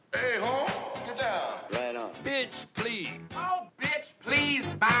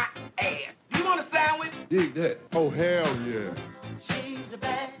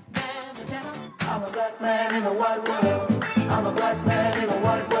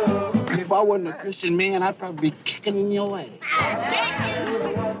I wasn't a Christian man, I'd probably be kicking in your ass. I'm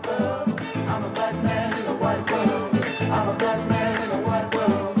a black man in a white world. I'm a black man in a white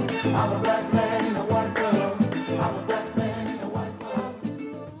world. I'm a black man in a white world. I'm a black man in a white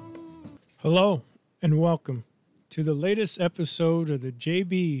world. Hello and welcome to the latest episode of the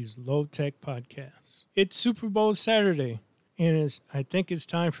Jaybee's Low Tech Podcast. It's Super Bowl Saturday, and I think it's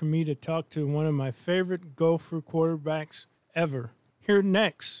time for me to talk to one of my favorite Gopher quarterbacks ever. Here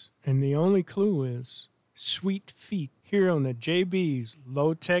next, and the only clue is Sweet Feet, here on the Jaybee's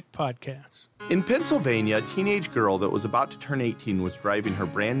Low Tech Podcast. In Pennsylvania, a teenage girl that was about to turn 18 was driving her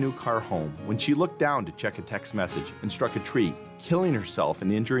brand new car home when she looked down to check a text message and struck a tree, killing herself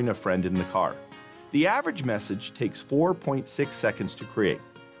and injuring a friend in the car. The average message takes 4.6 seconds to create.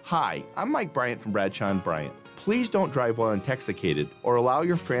 Hi, I'm Mike Bryant from Bradshaw & Bryant. Please don't drive while intoxicated or allow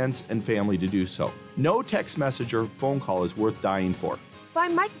your friends and family to do so. No text message or phone call is worth dying for.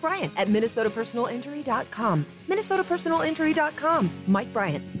 Find Mike Bryant at MinnesotaPersonalInjury.com. MinnesotaPersonalInjury.com. Mike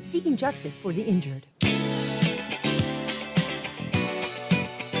Bryant, seeking justice for the injured.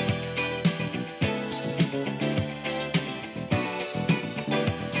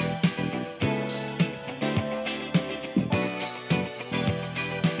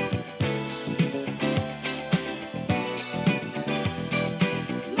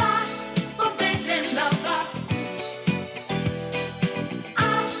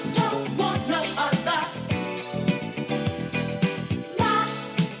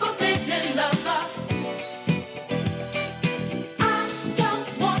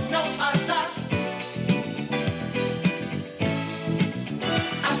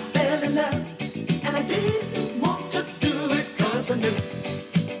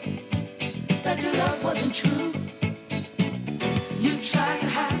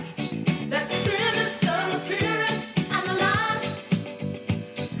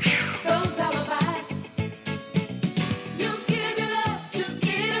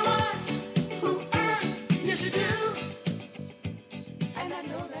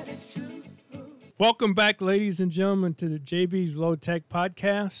 Welcome back, ladies and gentlemen, to the Jaybee's Low Tech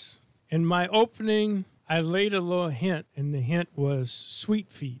Podcast. In my opening, I laid a little hint, and the hint was Sweet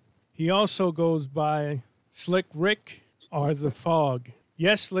Feet. He also goes by Slick Rick or the Fog.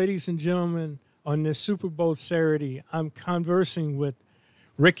 Yes, ladies and gentlemen, on this Super Bowl Saturday, I'm conversing with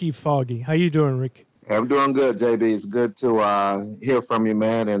Ricky Foggie. How you doing, Rick? Hey, I'm doing good, JB. It's good to hear from you,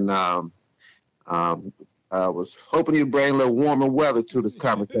 man. And I was hoping you'd bring a little warmer weather to this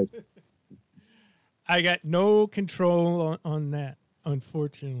conversation. I got no control on that,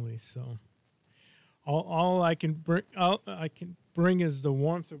 unfortunately. So, all I can bring is the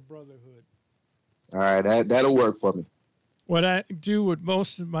warmth of brotherhood. All right, that'll work for me. What I do with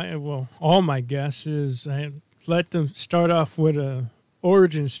all my guests is I let them start off with a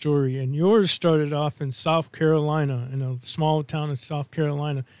origin story, and yours started off in South Carolina, in a small town in South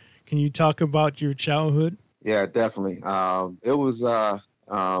Carolina. Can you talk about your childhood? Yeah, definitely. It was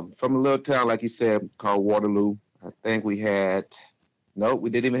from a little town, like you said, called Waterloo. I think we didn't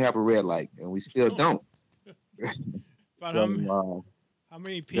even have a red light, and we still don't. But how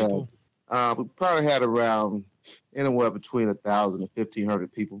many people? We probably had around anywhere between 1,000 and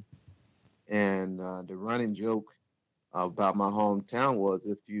 1,500 people. And the running joke about my hometown was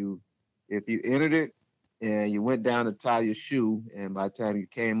if you entered it and you went down to tie your shoe, and by the time you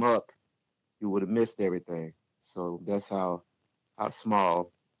came up, you would have missed everything. So that's how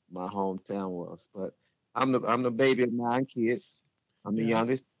small my hometown was. But I'm the baby of 9 kids. I'm the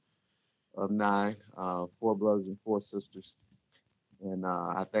youngest of 9, 4 brothers and 4 sisters. And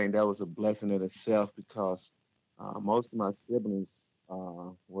I think that was a blessing in itself because most of my siblings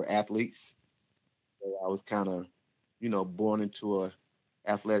were athletes. So I was kind of, born into a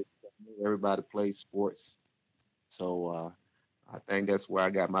athletic family. Everybody played sports. So I think that's where I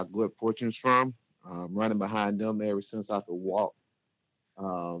got my good fortunes from. Running behind them ever since I could walk.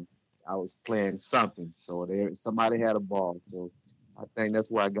 I was playing something, so somebody had a ball. So I think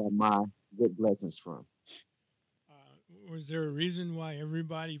that's where I got my good blessings from. Was there a reason why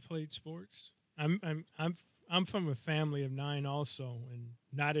everybody played sports? I'm from a family of 9 also, and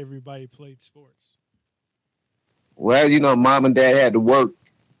not everybody played sports. Well, mom and dad had to work,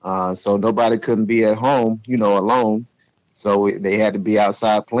 so nobody couldn't be at home, alone. So they had to be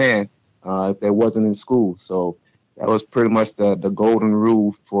outside playing if they wasn't in school. So that was pretty much the golden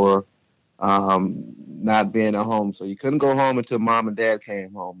rule for not being at home. So you couldn't go home until mom and dad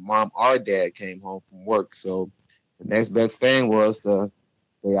came home. Mom or dad came home from work. So the next best thing was to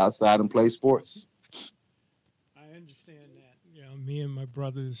stay outside and play sports. I understand that. Me and my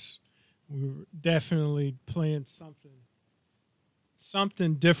brothers, we were definitely playing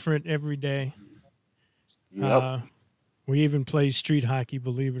something different every day. Yep. We even play street hockey,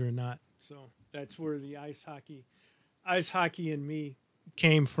 believe it or not. So that's where the ice hockey in me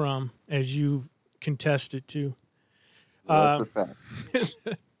came from, as you contested too. That's a fact.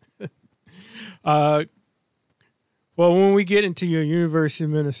 Well, when we get into your University of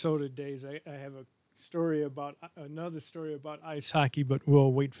Minnesota days, I have another story about ice hockey, but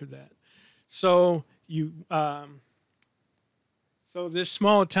we'll wait for that. So so this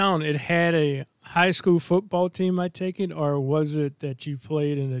small town, it had a high school football team, I take it, or was it that you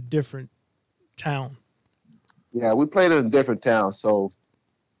played in a different town? Yeah, we played in a different town. So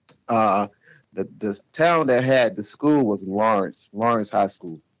the town that had the school was Lawrence High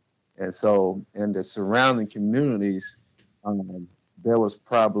School. And so in the surrounding communities, there was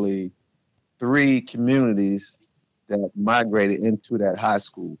probably 3 communities that migrated into that high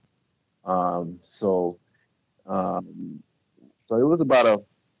school. Um, so um, so it was about a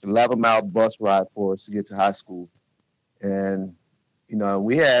 11-mile bus ride for us to get to high school. And,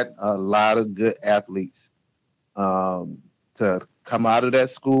 we had a lot of good athletes um, to come out of that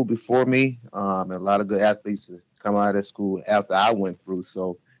school before me, and a lot of good athletes to come out of that school after I went through.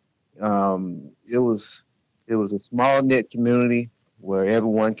 So it was a small knit community where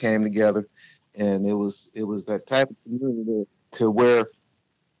everyone came together, and it was that type of community to where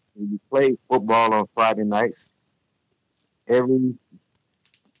when you played football on Friday nights, every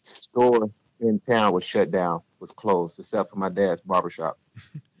store in town was shut down, was closed, except for my dad's barbershop.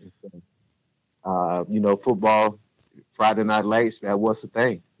 And so, football Friday night lights, that was the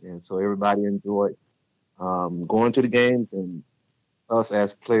thing, and so everybody enjoyed going to the games, and us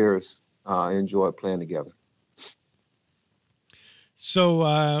as players enjoyed playing together.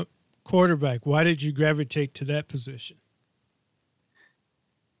 So, quarterback, why did you gravitate to that position?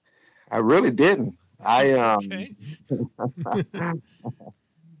 I really didn't. I Okay.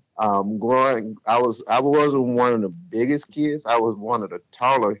 growing, I wasn't one of the biggest kids. I was one of the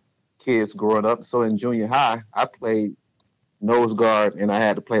taller kids growing up. So in junior high, I played nose guard and I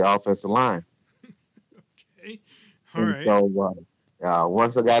had to play offensive line. Okay. All And right. so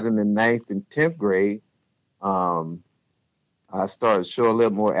once I got in the 9th and 10th grade, um, I started to show a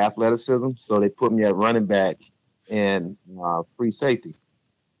little more athleticism. So they put me at running back and free safety.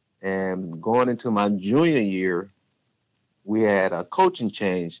 And going into my junior year, we had a coaching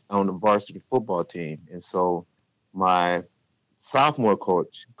change on the varsity football team. And so my sophomore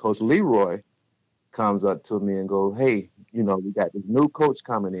coach, Coach Leroy, comes up to me and goes, "Hey, we got this new coach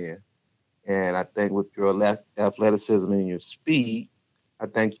coming in. And I think with your athleticism and your speed, I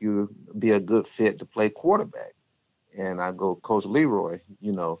think you'd be a good fit to play quarterback." And I go, "Coach Leroy,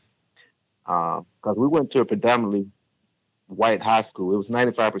 because we went to a predominantly white high school. It was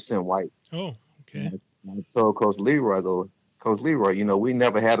 95% white." Oh, okay. And I told Coach Leroy, I go, "Coach Leroy, we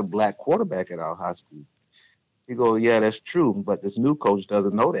never had a black quarterback at our high school." He goes, "Yeah, that's true, but this new coach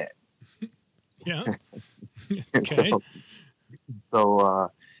doesn't know that." Yeah. And Okay. so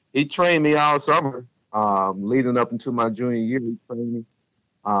he trained me all summer, leading up into my junior year. He trained me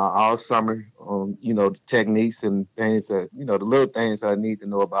all summer on, the techniques and things that, the little things I need to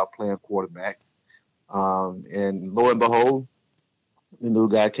know about playing quarterback. And lo and behold, the new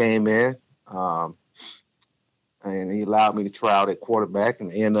guy came in, and he allowed me to try out at quarterback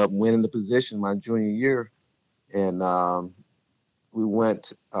and end up winning the position my junior year. And we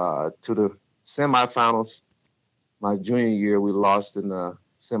went to the semifinals. My junior year, we lost in the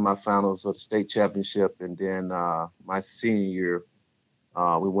semifinals of the state championship. And then my senior year,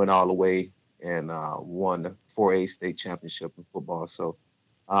 we went all the way and won the 4A state championship in football. So,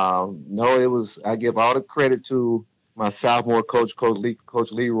 no, I give all the credit to my sophomore coach,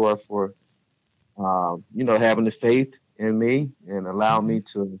 Coach Leroy, for, having the faith in me and allowing me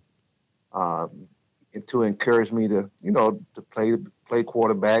to encourage me to play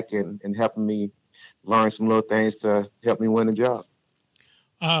quarterback and helping me learn some little things to help me win the job.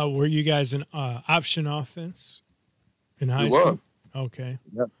 Were you guys an option offense in We high was. school? Okay.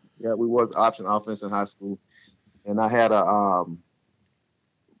 Yep. Yeah, we was option offense in high school. And I had a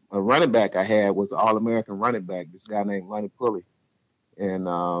running back I had was an All-American running back, this guy named Lonnie Pulley. And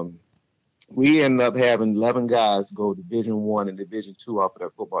we ended up having 11 guys go Division I and Division II off of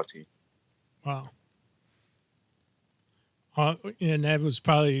that football team. Wow. And that was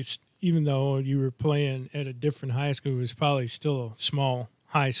probably, even though you were playing at a different high school, it was probably still a small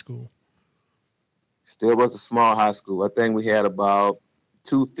high school. Still was a small high school. I think we had about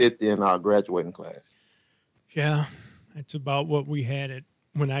 250 in our graduating class. Yeah, that's about what we had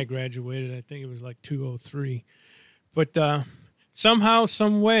when I graduated. I think it was like 203. But somehow,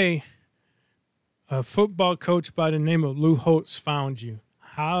 some way, a football coach by the name of Lou Holtz found you.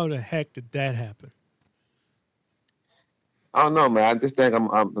 How the heck did that happen? I don't know, man. I just think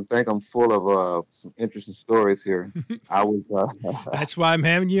I'm full of some interesting stories here. I was That's why I'm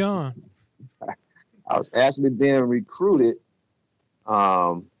having you on. I was actually being recruited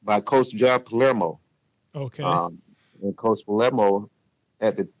by Coach John Palermo. Okay. And Coach Palermo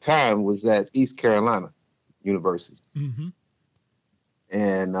at the time was at East Carolina University. Mm-hmm.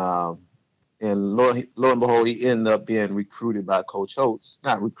 And lo and behold, he ended up being recruited by Coach Holtz.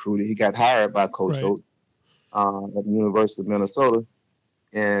 Not recruited, he got hired by Coach Right. Holtz at the University of Minnesota.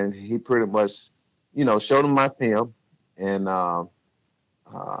 And he pretty much, showed him my film and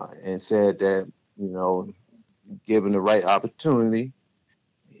said that, given the right opportunity,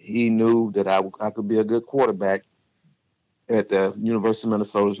 he knew that I could be a good quarterback at the University of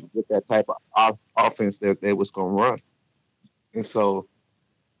Minnesota with that type of offense that they was going to run. And so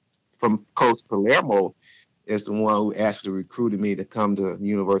from Coach Palermo is the one who actually recruited me to come to the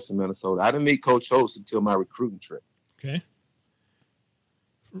University of Minnesota. I didn't meet Coach Holtz until my recruiting trip. Okay.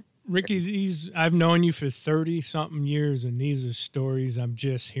 Ricky, I've known you for 30-something years, and these are stories I'm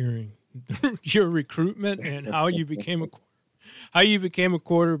just hearing. Your recruitment and how you became a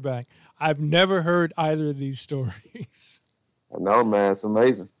quarterback. I've never heard either of these stories. I know, man. It's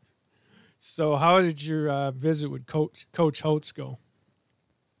amazing. So how did your visit with Coach Holtz go?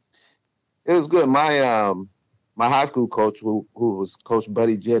 It was good. My high school coach, who was Coach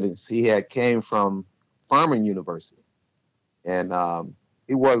Buddy Jennings, he had came from Furman University, and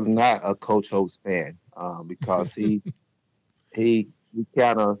he was not a Coach Holtz fan because he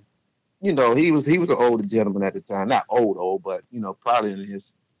kind of, he was an older gentleman at the time, not old, but probably in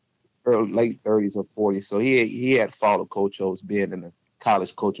his late 30s or 40s. So he had followed Coach Holtz being in the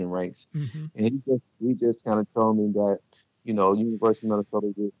college coaching ranks, Mm-hmm. and he just kind of told me that University of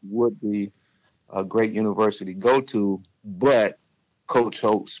Minnesota would be a great university to go to, but Coach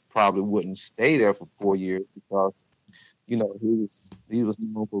Holtz probably wouldn't stay there for 4 years because he was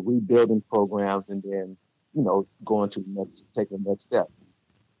known for rebuilding programs and then going to taking the next step.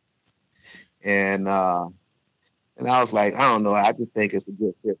 And I was like, I don't know, I just think it's a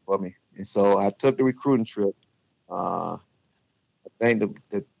good fit for me. And so I took the recruiting trip. I think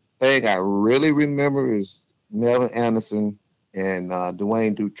the thing I really remember is Melvin Anderson and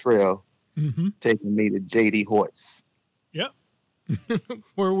Dwayne Dutrell Mm-hmm. taking me to J.D. Hoyt's. Yep.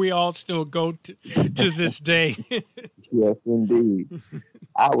 Where we all still go to this day. Yes, indeed.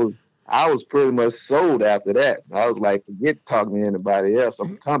 I was pretty much sold after that. I was like, forget talking to anybody else.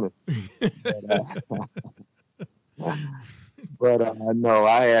 I'm coming. But no,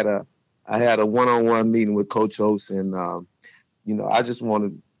 I had a one-on-one meeting with Coach Holtz, and I just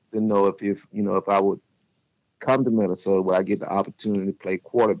wanted to know if I would come to Minnesota where I get the opportunity to play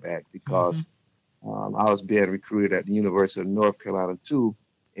quarterback because I was being recruited at the University of North Carolina too,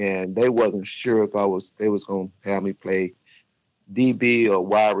 and they wasn't sure if they was going to have me play DB or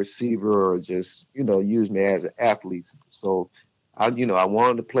wide receiver or just use me as an athlete. So I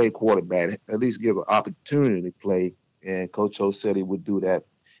wanted to play quarterback, at least give an opportunity to play, and Coach Holtz said he would do that,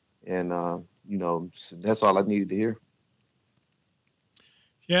 and so that's all I needed to hear.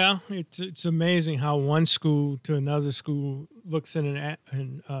 Yeah, it's amazing how one school to another school looks at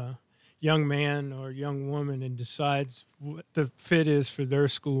a young man or young woman and decides what the fit is for their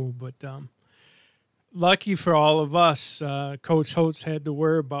school. But lucky for all of us, Coach Holtz had the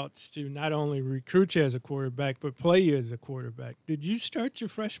whereabouts to not only recruit you as a quarterback, but play you as a quarterback. Did you start your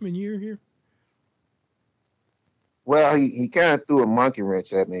freshman year here? Well, he kind of threw a monkey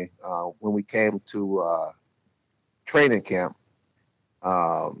wrench at me when we came to training camp.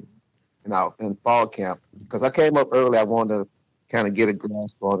 In fall camp, because I came up early, I wanted to kind of get a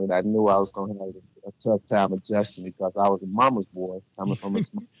grasp on it. I knew I was going to have a tough time adjusting because I was a mama's boy coming from a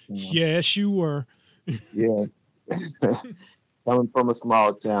small town. Yes, you were. Yeah, coming from a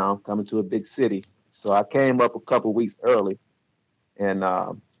small town, coming to a big city. So I came up a couple weeks early, and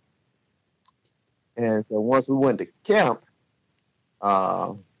so once we went to camp,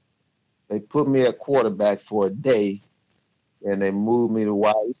 they put me at quarterback for a day. And they moved me to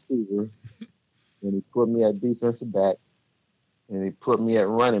wide receiver, and he put me at defensive back, and he put me at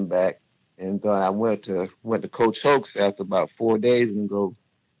running back. And then I went to Coach Holtz after about 4 days and go,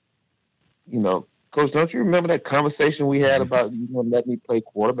 Coach, don't you remember that conversation we had about you going to let me play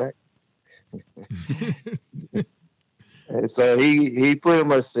quarterback? And so he pretty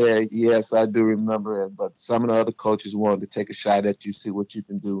much said, yes, I do remember it, but some of the other coaches wanted to take a shot at you, see what you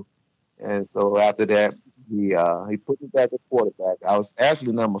can do. And so after that, he put me back at quarterback. I was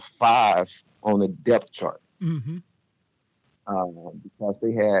actually number 5 on the depth chart Mm-hmm. because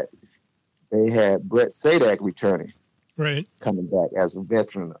they had they had Brett Sadak returning, Right. coming back as a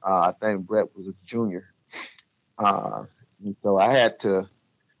veteran. I think Brett was a junior. And so I had to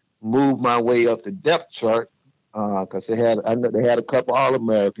move my way up the depth chart because they had a couple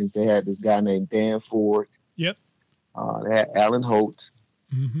All-Americans. They had this guy named Dan Ford. Yep. They had Alan Holtz.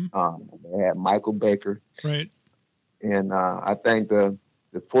 Mm-hmm. They had Michael Baker. Right. And I think the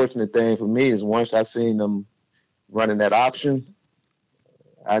fortunate thing for me is once I seen them running that option,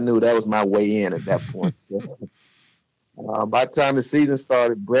 I knew that was my way in at that point. By the time the season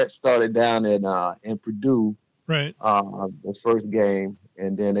started, Brett started down in Purdue. Right. The first game,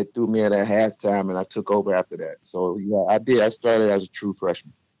 and then they threw me in at halftime, and I took over after that. So yeah, I did. I started as a true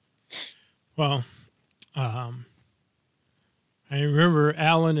freshman. Well, I remember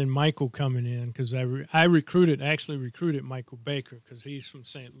Alan and Michael coming in because I actually recruited Michael Baker because he's from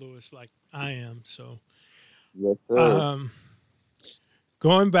St. Louis like I am. So, yes, sir.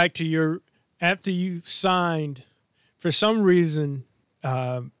 Going back to after you signed, for some reason,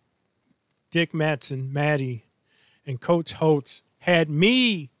 Dick Mattson, Maddie, and Coach Holtz had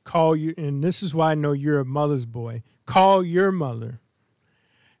me call you, and this is why I know you're a mother's boy, call your mother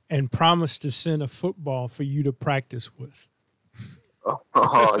and promise to send a football for you to practice with.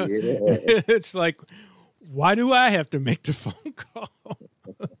 Oh, yeah. It's like, why do I have to make the phone call?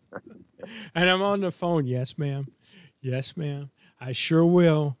 And I'm on the phone. Yes, ma'am. Yes, ma'am. I sure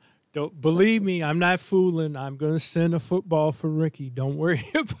will. Don't believe me. I'm not fooling. I'm going to send a football for Ricky. Don't worry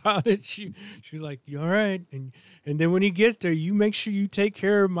about it. She's like, you all right? And then when you get there, you make sure you take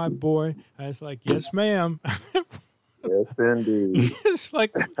care of my boy. I was like, yes, ma'am. Yes, indeed. It's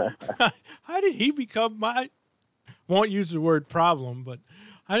like, how did he become my? Won't use the word problem, but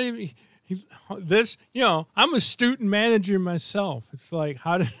I didn't. I'm a student manager myself. It's like,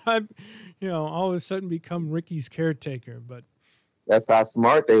 how did I, all of a sudden become Ricky's caretaker? But that's how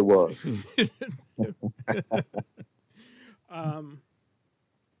smart they was.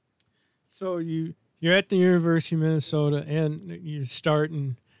 So you're at the University of Minnesota and you're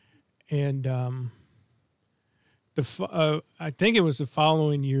starting, and I think it was the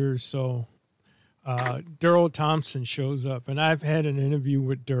following year or so. Daryl Thompson shows up, and I've had an interview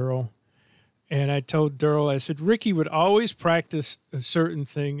with Daryl, and I told Daryl, I said, Ricky would always practice a certain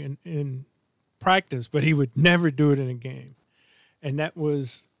thing in practice, but he would never do it in a game. And that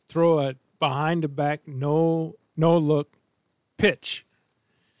was throw a behind the back, no look pitch,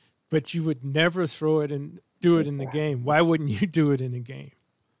 but you would never throw it and do it in the game. Why wouldn't you do it in the game?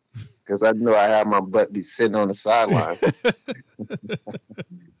 Because I knew I had my butt be sitting on the sideline.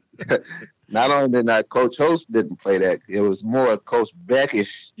 Not only did Coach Host didn't play that, it was more Coach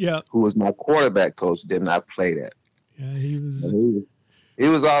Beckish, who was my quarterback coach, did not play that. Yeah, he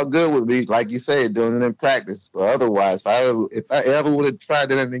was all good with me, like you said, doing it in practice. But otherwise, if I ever would have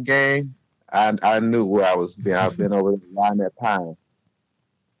tried it in the game, I knew where I was being. I've been over the line that time.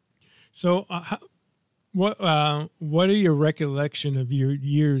 So, what are your recollection of your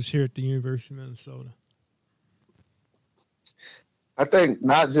years here at the University of Minnesota? I think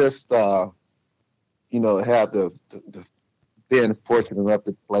not just have the being fortunate enough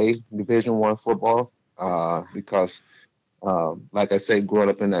to play Division I football, because like I say, growing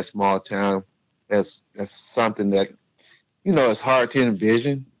up in that small town, that's something that it's hard to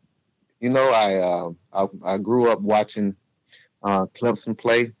envision. I grew up watching Clemson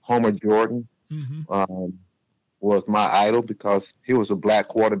play. Homer Jordan was my idol because he was a black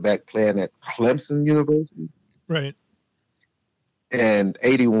quarterback playing at Clemson University. Right. And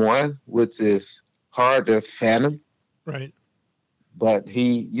 81, which is hard to fathom. Right. But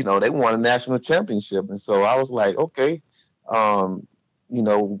he, they won a national championship. And so I was like, okay,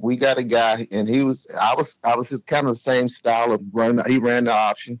 we got a guy, and I was just kind of the same style of run. He ran the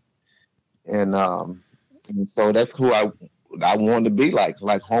option. And so that's who I wanted to be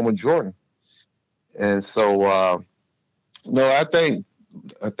like Homer Jordan. And so, I think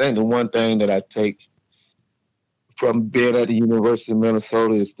the one thing that I take from being at the University of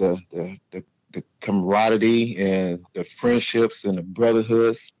Minnesota is the camaraderie and the friendships and the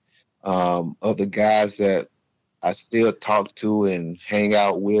brotherhoods of the guys that I still talk to and hang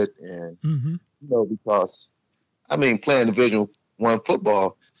out with, and because playing Division I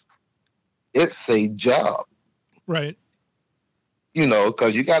football, it's a job, right?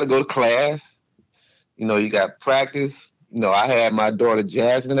 Because you got to go to class, you got practice. I had my daughter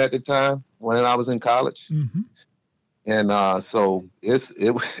Jasmine at the time when I was in college. Mm-hmm. And so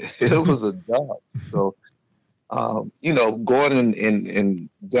it was a job. So, going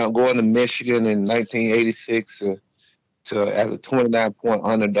going to Michigan in 1986 to as a 29-point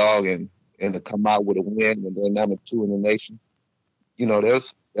underdog and to come out with a win, and they're number 2 in the nation.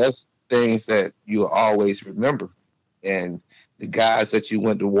 That's things that you'll always remember. And the guys that you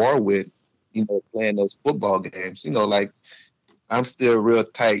went to war with, playing those football games, like I'm still real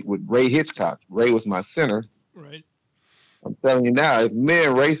tight with Ray Hitchcock. Ray was my center. Right. I'm telling you now, if me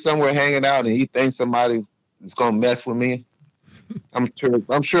and Ray somewhere hanging out and he thinks somebody is gonna mess with me, I'm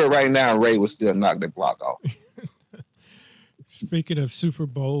sure right now Ray would still knock that block off. Speaking of Super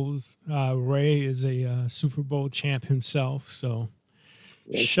Bowls, Ray is a Super Bowl champ himself, so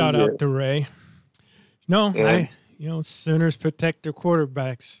shout out to Ray. No, centers protect their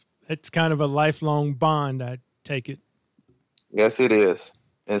quarterbacks. It's kind of a lifelong bond, I take it. Yes, it is.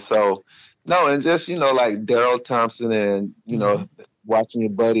 And so, and just, like Darryl Thompson and, watching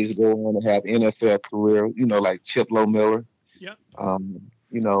your buddies go on to have NFL career, like Chip Miller. Yep. And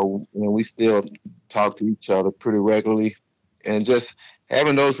we still talk to each other pretty regularly. And just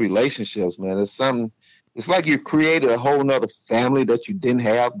having those relationships, man, it's like you created a whole nother family that you didn't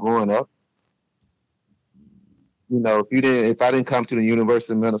have growing up. If I didn't come to the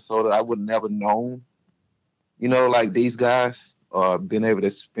University of Minnesota, I would never known, like these guys, been able to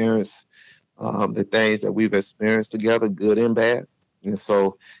experience the things that we've experienced together, good and bad. And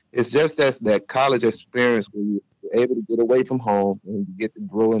so it's just that college experience where you're able to get away from home and you get to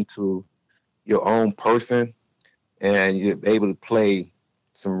grow into your own person and you're able to play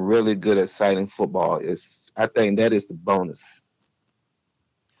some really good, exciting football. I think that is the bonus.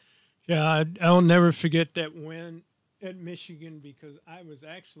 Yeah, I'll never forget that win at Michigan because I was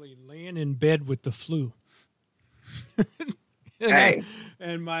actually laying in bed with the flu.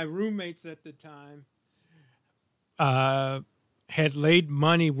 And my roommates at the time had laid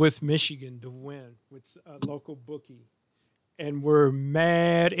money with Michigan to win with a local bookie and were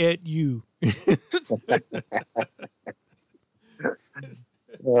mad at you. They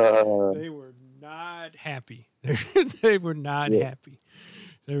were not happy. They were not happy.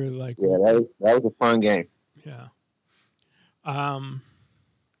 They were like, yeah, that was a fun game. Yeah. I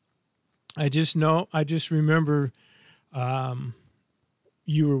just remember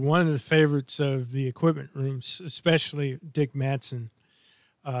you were one of the favorites of the equipment rooms, especially Dick Mattson.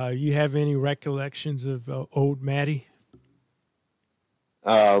 You have any recollections of old Matty?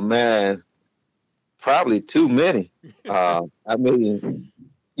 Oh, man, probably too many. I mean,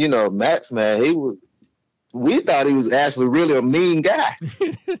 Max, man, we thought he was actually really a mean guy.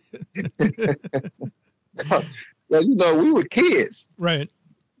 Well, we were kids. Right.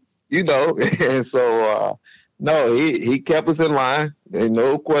 And so, no, he kept us in line. There's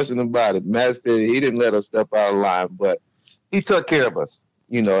no question about it. Max he didn't let us step out of line, but he took care of us.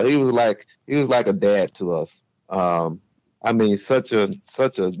 He was like a dad to us. I mean, such a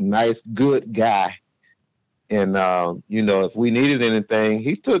nice, good guy. And, if we needed anything,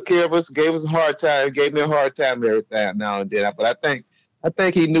 he took care of us, gave us a hard time, gave me a hard time every time now and then. But I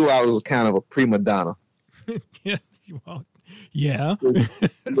think he knew I was kind of a prima donna. Yeah. Well, yeah.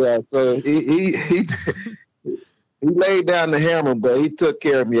 Yeah. So he laid down the hammer, but he took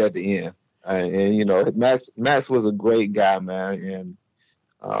care of me at the end. And Max was a great guy, man.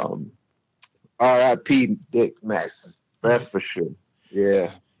 And R.I.P. Dick Mattson. That's for sure.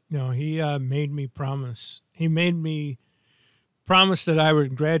 Yeah. No, he made me promise. He made me promise that I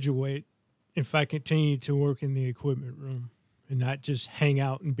would graduate if I continued to work in the equipment room and not just hang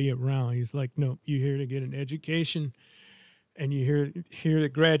out and be around. He's like, no, you're here to get an education and you're here to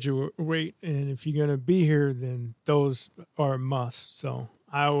graduate. And if you're going to be here, then those are a must. So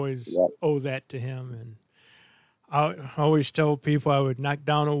I always owe that to him. And I always tell people I would knock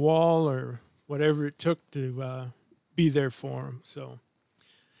down a wall or whatever it took to be there for him. So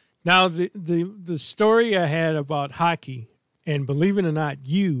now the story I had about hockey, and believe it or not,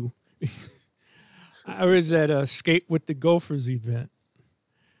 I was at a Skate with the Gophers event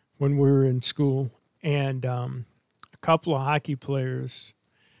when we were in school, and a couple of hockey players,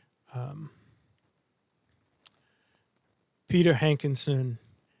 Peter Hankinson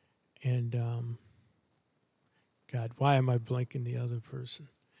and God, why am I blanking the other person?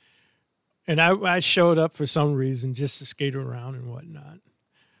 And I showed up for some reason just to skate around and whatnot.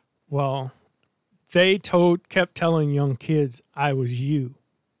 Well, they kept telling young kids I was you.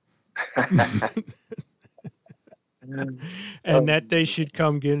 And that they should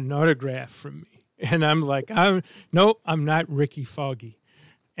come get an autograph from me. And I'm like, I'm not Ricky Foggie.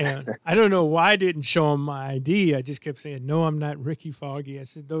 And I don't know why I didn't show them my ID. I just kept saying, no, I'm not Ricky Foggie. I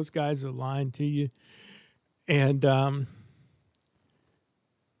said, those guys are lying to you. And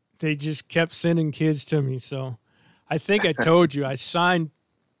they just kept sending kids to me. So I think I told you I signed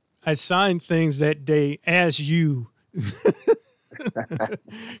things that day as you.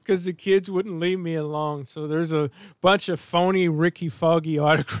 because the kids wouldn't leave me alone. So there's a bunch of phony Ricky Foggie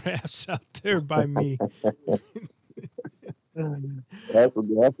autographs out there by me. That's a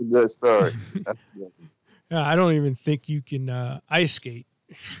good story. That's good. I don't even think you can ice skate.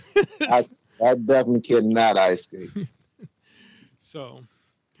 I definitely cannot ice skate. So,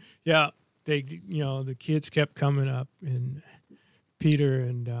 yeah, the kids kept coming up, and Peter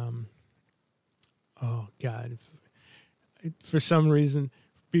and oh God, for some reason,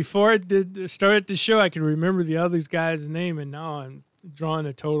 before I started the show, I could remember the other guy's name, and now I'm drawing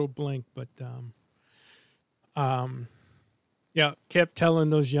a total blank. But yeah, kept telling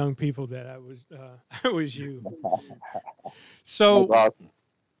those young people that I was you. So That's awesome.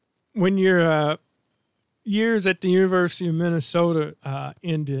 when your years at the University of Minnesota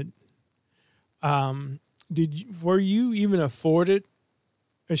ended, were you even afforded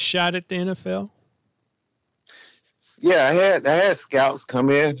a shot at the NFL? Yeah, I had scouts come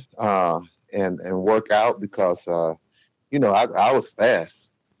in and work out because I was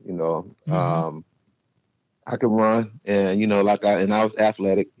fast. I could run, and I was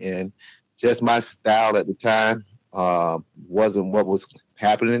athletic, and just my style at the time wasn't what was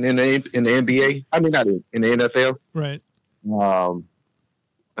happening in the NBA. I mean, not in the NFL. Right.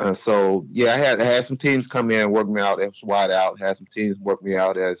 So yeah, I had some teams come in and work me out as wide out. Had some teams work me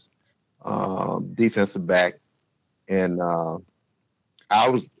out as defensive back, and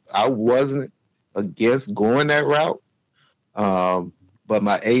I wasn't against going that route, but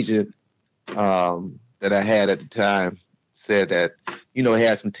my agent that I had at the time said that he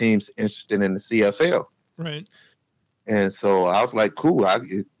had some teams interested in the CFL. Right. And so I was like, cool,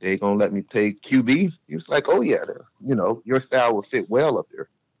 they gonna let me play QB. He was like, oh yeah, your style would fit well up there.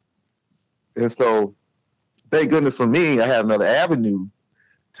 And so, thank goodness for me, I had another avenue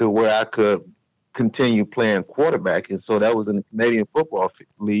to where I could continue playing quarterback. And so that was in the Canadian Football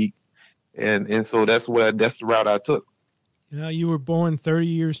League. And so that's the route I took. Yeah, you were born 30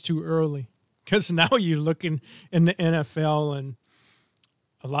 years too early, because now you're looking in the NFL, and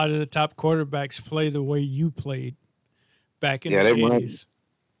a lot of the top quarterbacks play the way you played back in the 80s.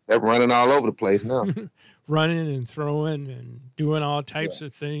 They're running all over the place now. Running and throwing and doing all types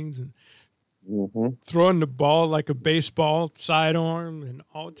of things, and throwing the ball like a baseball sidearm and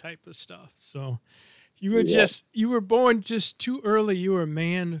all type of stuff. So you were you were born just too early. You were a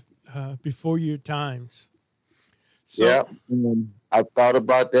man before your times. So, yeah, I thought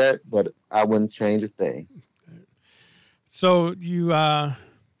about that, but I wouldn't change a thing. So you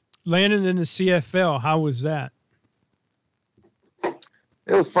landed in the CFL. How was that?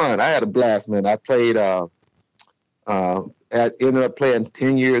 It was fun. I had a blast, man. I played. Ended up playing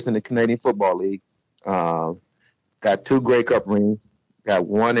 10 years in the Canadian Football League. Got 2 Grey Cup rings. Got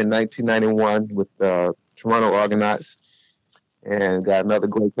one in 1991 with the Toronto Argonauts, and got another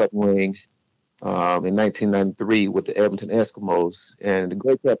Grey Cup ring in 1993 with the Edmonton Eskimos. And the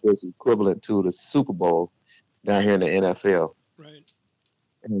Grey Cup is equivalent to the Super Bowl down here in the NFL. Right.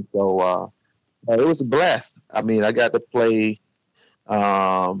 And so it was a blast. I mean, I got to play with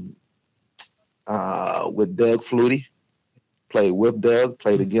Doug Flutie. Played with Doug,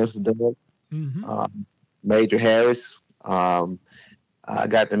 played against Doug. Major Harris. I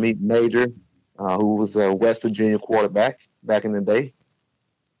got to meet Major, who was a West Virginia quarterback back in the day,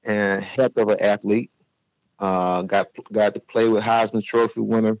 and heck of an athlete. Got to play with Heisman Trophy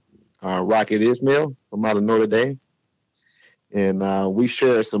winner Rocket Ismail from out of Notre Dame, and we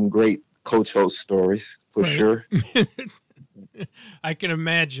shared some great Coach Host stories for sure. I can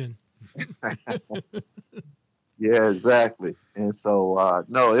imagine. Yeah, exactly. And so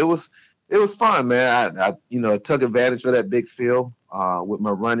no, it was fun, man. I took advantage of that big field with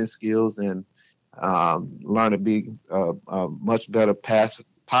my running skills, and learned to be a much better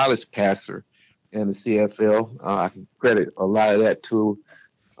polished passer in the CFL. I can credit a lot of that to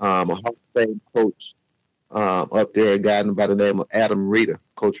a Hall of Fame coach up there, a guy by the name of Adam Rita,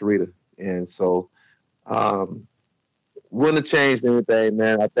 Coach Rita. And so wouldn't have changed anything,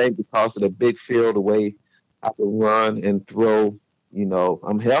 man. I think because of the big field, the way I can run and throw,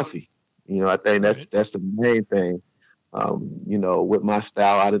 I'm healthy. I think that's the main thing. With my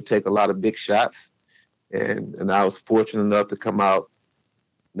style, I didn't take a lot of big shots, and I was fortunate enough to come out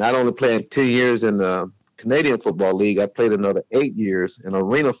not only playing 10 years in the Canadian Football League, I played another 8 years in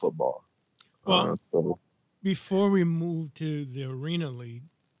arena football. Well, before we moved to the Arena League,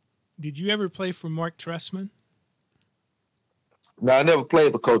 did you ever play for Mark Trestman? No, I never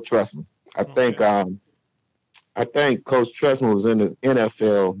played for Coach Trestman. I think Coach Trestman was in the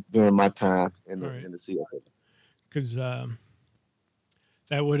NFL during my time in the CFL. Because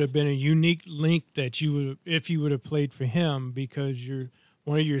that would have been a unique link that you would, if you would have played for him, because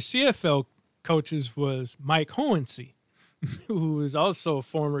one of your CFL coaches was Mike Hohensee, who was also a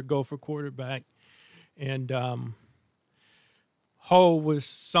former Gopher quarterback. And Ho was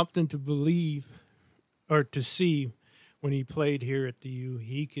something to believe or to see when he played here at the U.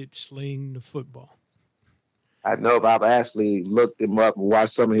 He could sling the football. I know, but I've actually looked him up and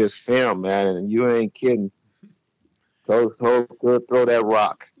watched some of his film, man, and you ain't kidding. Coach Ho could throw that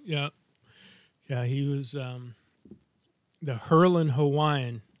rock. Yeah. Yeah, he was the hurling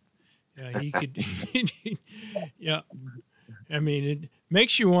Hawaiian. Yeah, he could. Yeah. I mean, it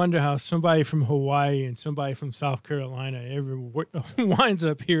makes you wonder how somebody from Hawaii and somebody from South Carolina ever winds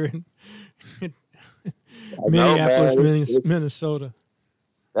up here in Minneapolis, Minnesota.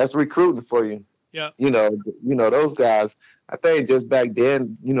 That's recruiting for you. Yeah. You know those guys. I think just back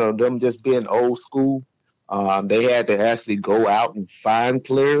then, them just being old school, they had to actually go out and find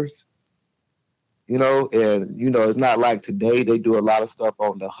players. And it's not like today. They do a lot of stuff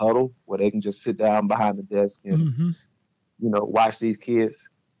on the huddle where they can just sit down behind the desk and watch these kids.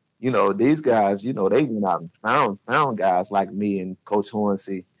 These guys, they went out and found guys like me and Coach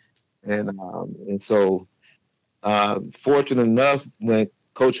Hornsey, and so fortunate enough, when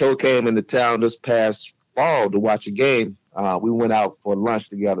Coach Ho came into town this past fall to watch a game, we went out for lunch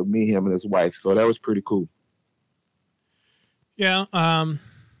together, me, him, and his wife. So that was pretty cool. Yeah.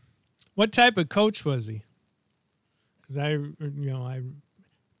 What type of coach was he? Because I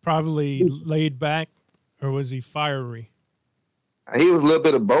probably laid back, or was he fiery? He was a little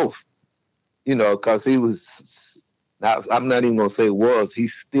bit of both, because he was. I'm not even gonna say was. He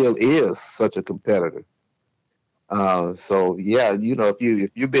still is such a competitor. So yeah,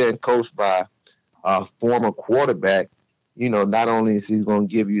 if you're being coached by a former quarterback, not only is he going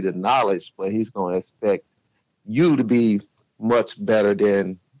to give you the knowledge, but he's going to expect you to be much better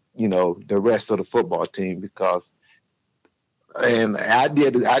than the rest of the football team. And I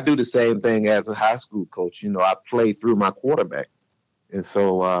do the same thing as a high school coach. I played through my quarterback, and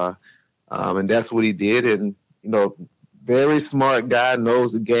so and that's what he did. And very smart guy,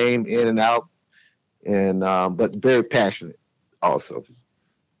 knows the game in and out. And but very passionate also.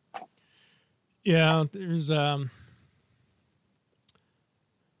 Yeah, there's I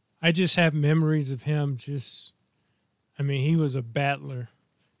just have memories of him. He was a battler,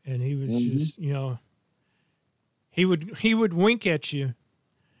 and he was just he would wink at you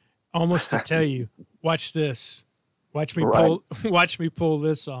almost to tell you, watch this, watch me pull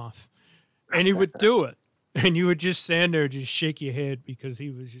this off, and he would do it, and you would just stand there, just shake your head, because he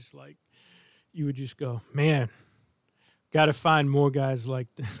was just like. You would just go, man, got to find more guys like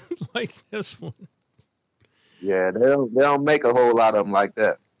this one. Yeah, they don't make a whole lot of them like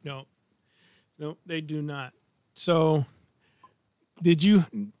that. No, they do not. So, did you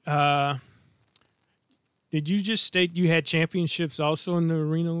just state you had championships also in the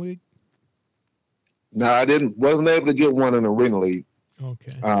Arena League? No, I didn't. Wasn't able to get one in the Arena League.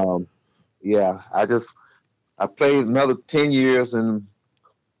 Okay. Yeah, I played another 10 years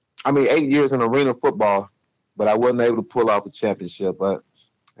 8 years in arena football, but I wasn't able to pull off a championship. But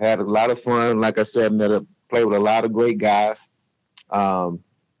I had a lot of fun. Like I said, played with a lot of great guys, and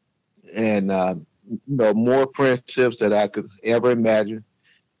more friendships that I could ever imagine,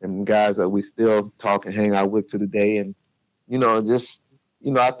 and guys that we still talk and hang out with to the day. And I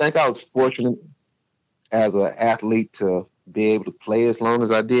think I was fortunate as an athlete to be able to play as long as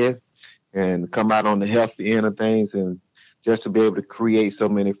I did, and come out on the healthy end of things, and just to be able to create so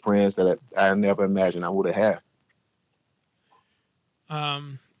many friends that I never imagined I would have had.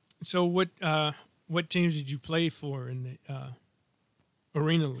 So what teams did you play for in the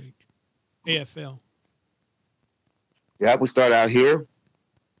Arena League, AFL? Yeah, we started out here.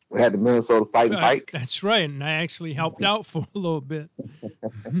 We had the Minnesota Fighting Pike. That's right, and I actually helped out for a little bit.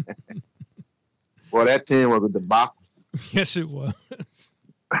 Well, that team was a debacle. Yes, it was.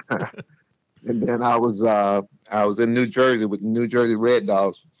 And then I was in New Jersey with the New Jersey Red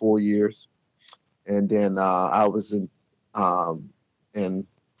Dogs for 4 years, and then I was in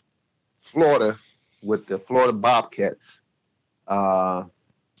Florida with the Florida Bobcats for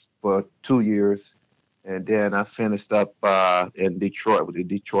 2 years, and then I finished up in Detroit with the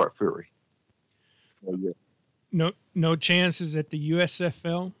Detroit Fury. So, yeah. No chances at the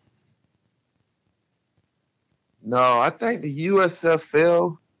USFL? No, I think the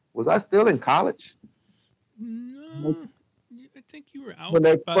USFL. Was I still in college? No, I think you were out when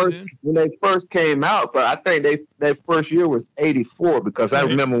they first came out, but I think their first year was '84, because I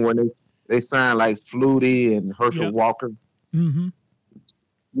remember when they signed like Flutie and Herschel Walker. Mm-hmm.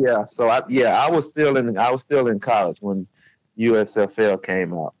 Yeah, so I was still in college when USFL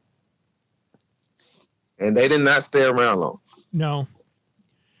came out, and they did not stay around long. No.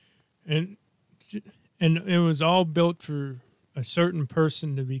 And it was all built for a certain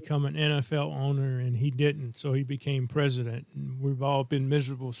person to become an NFL owner, and he didn't, so he became president, and we've all been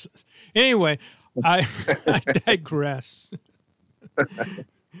miserable since. Anyway, I digress,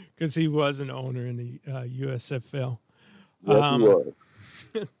 because he was an owner in the USFL. Yes, he was.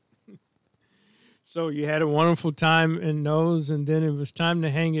 So you had a wonderful time in those, and then it was time to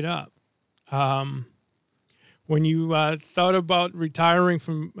hang it up. When you thought about retiring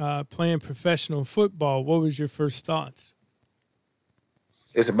from playing professional football, what was your first thoughts?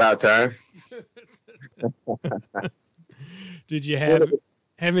 It's about time. Did you have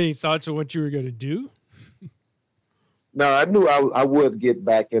any thoughts of what you were going to do? No, I knew I would get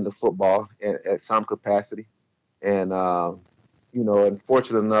back into football at some capacity. And, and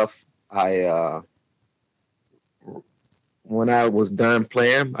fortunate enough, when I was done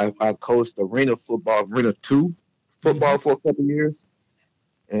playing, I coached Arena 2 football for a couple of years.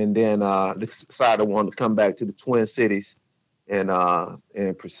 And then decided I wanted to come back to the Twin Cities and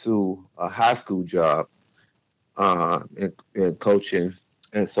pursue a high school job in coaching.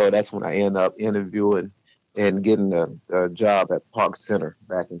 And so that's when I ended up interviewing and getting the job at Park Center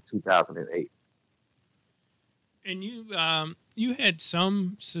back in 2008. And you had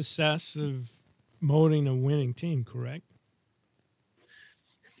some success of molding a winning team, correct?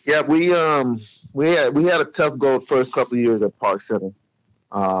 Yeah, we had a tough go the first couple of years at Park Center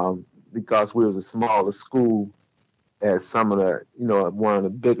because we was a smaller school at some of the one of the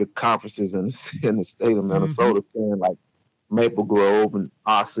bigger conferences in the state of Minnesota, playing like Maple Grove and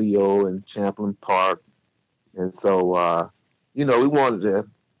Osseo and Champlain Park, and so we wanted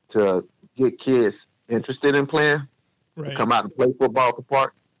to get kids interested in playing, right, to come out and play football at the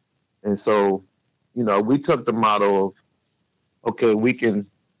park, and so we took the motto of, okay, we can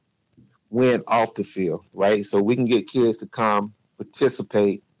win off the field, right? So we can get kids to come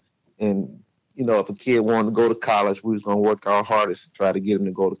participate, and if a kid wanted to go to college, we was going to work our hardest to try to get him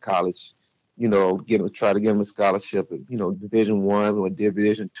to go to college, try to get him a scholarship at, Division I or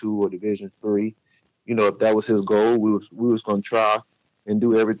Division II or Division III. If that was his goal, we was going to try and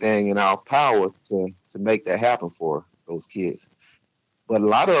do everything in our power to make that happen for those kids. But a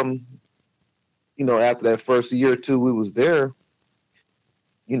lot of them, after that first year or two we was there,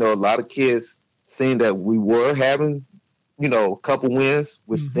 a lot of kids seen that we were having, a couple wins,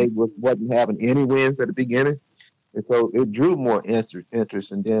 which they wasn't having any wins at the beginning. And so it drew more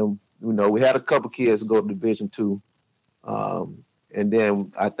interest. And then, we had a couple kids go to Division II. And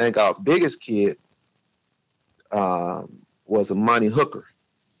then I think our biggest kid was a Money Hooker.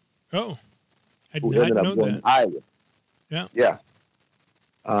 Oh, I did who not ended up know going that. to Iowa. Yeah.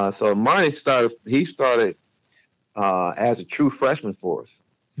 Yeah. So Money started as a true freshman for us.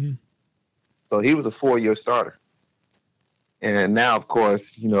 Mm. So he was a 4-year starter. And now, of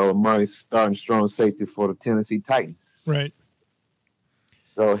course, Money's starting strong safety for the Tennessee Titans. Right.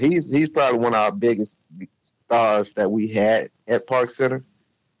 So he's probably one of our biggest stars that we had at Park Center.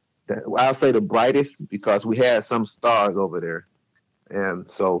 I'll say the brightest, because we had some stars over there. And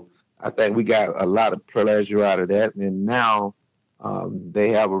so I think we got a lot of pleasure out of that. And now they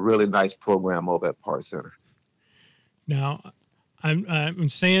have a really nice program over at Park Center. Now, I'm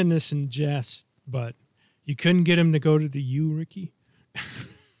saying this in jest, but you couldn't get him to go to the U, Ricky?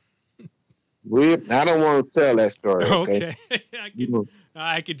 I don't want to tell that story. Okay.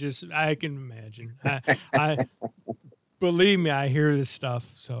 I can imagine. I believe me, I hear this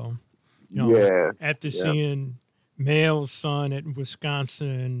stuff. So, after seeing Male's son at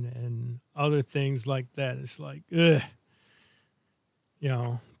Wisconsin and other things like that, it's like, ugh.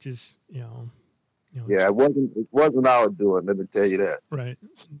 Yeah, it wasn't our doing. Let me tell you that. Right.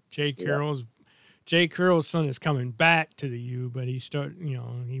 Jay Carroll's son is coming back to the U, but he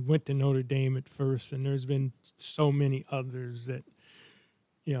went to Notre Dame at first, and there's been so many others that,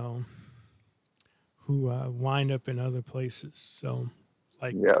 who wind up in other places. So,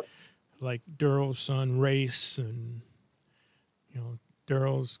 like Durrell's son, Race, and,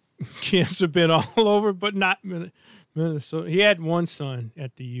 Durrell's kids have been all over, but not Minnesota. He had one son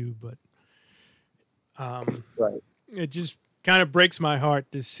at the U, but right. It just kind of breaks my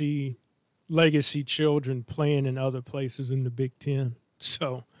heart to see legacy children playing in other places in the Big Ten.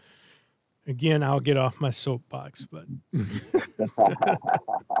 So, again, I'll get off my soapbox, but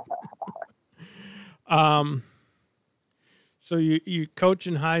so you coach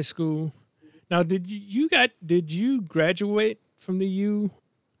in high school. Now, did you graduate from the U,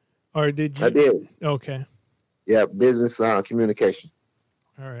 or did you? I did. Okay. Yeah, business communication.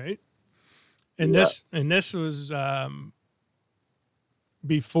 All right. And this was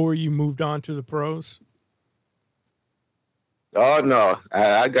before you moved on to the pros? Oh no,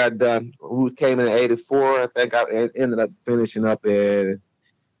 I got done. We came in '84. I think I ended up finishing up in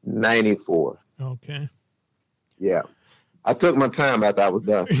 '94. Okay. Yeah, I took my time after I was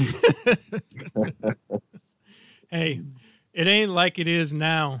done. Hey, it ain't like it is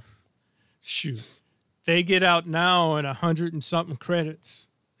now. Shoot, they get out now at 100 and something credits.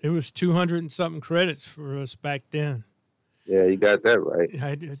 It was 200 and something credits for us back then. Yeah, you got that right.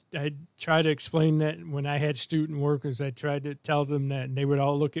 I try to explain that when I had student workers. I tried to tell them that, and they would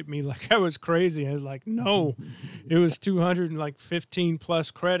all look at me like I was crazy. I was like, no, it was 215 plus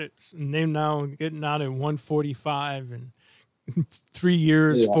credits, and they're now getting out at 145 and 3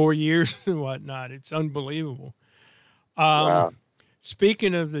 years, 4 years, and whatnot. It's unbelievable. Wow.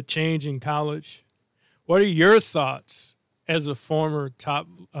 Speaking of the change in college, what are your thoughts as a former top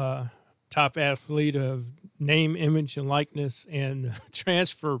athlete of name, image, and likeness and the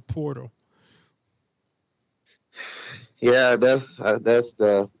transfer portal? Yeah, that's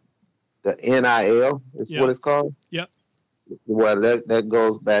the NIL is what it's called. Yep. Well, that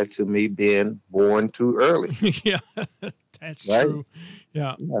goes back to me being born too early. Yeah, that's true.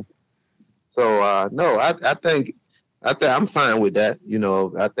 Yeah. So no, I think I'm fine with that. You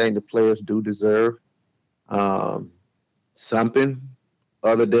know, I think the players do deserve something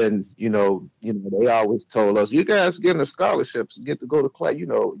other than they always told us, you guys getting a scholarships, get to go to class,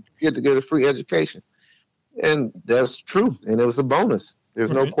 get to get a free education, and that's true, and it was a bonus.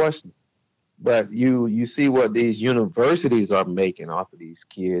 There's no question. But you see what these universities are making off of these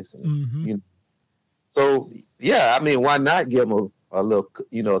kids, and, so yeah, I mean, why not give them a little,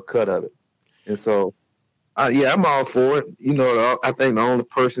 a cut of it? And so. Yeah, I'm all for it. I think the only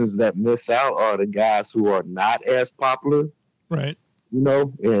persons that miss out are the guys who are not as popular. Right.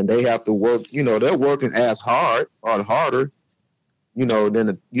 And they have to work, they're working as hard or harder, than,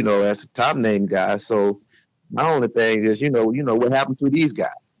 as the top name guys. So my only thing is, what happened to these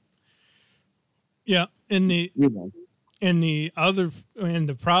guys? Yeah. And the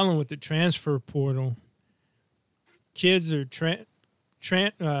problem with the transfer portal, kids are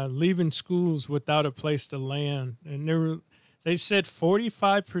leaving schools without a place to land, and they said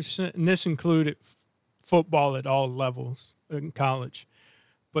 45%, and this included football at all levels in college,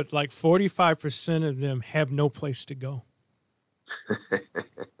 but like 45% of them have no place to go.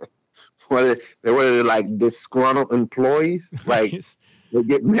 What are they, like disgruntled employees? Like they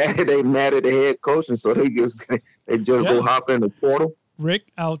get mad, at the head coach, and so they just go hop in the portal.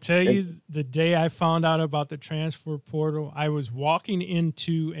 Rick, I'll tell you, the day I found out about the transfer portal, I was walking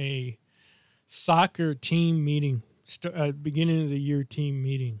into a soccer team meeting, beginning of the year team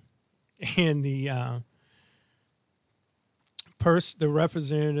meeting, and the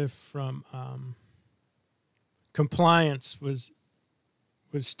representative from compliance was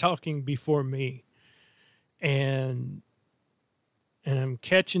talking before me, and I'm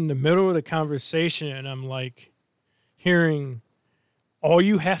catching the middle of the conversation, and I'm like hearing, all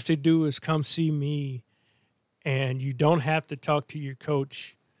you have to do is come see me, and you don't have to talk to your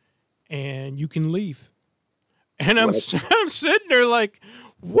coach, and you can leave. And I'm sitting there like,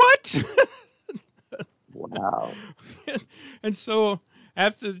 what? Wow. And so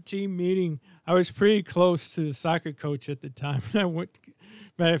after the team meeting, I was pretty close to the soccer coach at the time. And I went,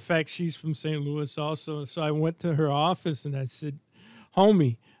 matter of fact, she's from St. Louis also. So I went to her office and I said,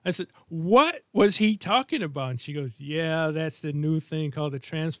 homie, I said, what was he talking about? And she goes, yeah, that's the new thing called the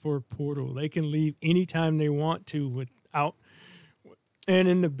transfer portal. They can leave anytime they want to without. And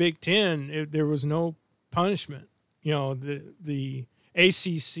in the Big Ten, there was no punishment. The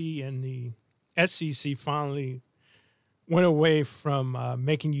ACC and the SEC finally went away from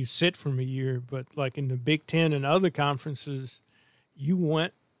making you sit from a year. But like in the Big Ten and other conferences, you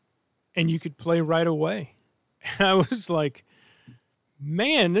went and you could play right away. And I was like,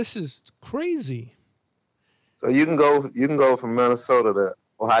 man, this is crazy. So you can go from Minnesota to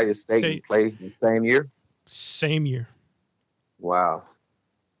Ohio State and play the same year? Same year. Wow.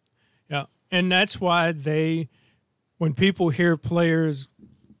 Yeah. And that's why when people hear players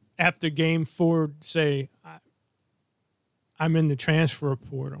after game 4 say, I'm in the transfer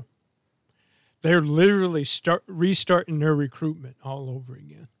portal, they're literally restarting their recruitment all over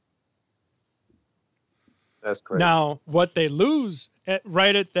again. That's crazy. Now, what they lose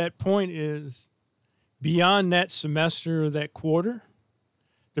right at that point is beyond that semester or that quarter,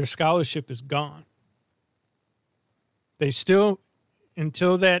 their scholarship is gone. They still,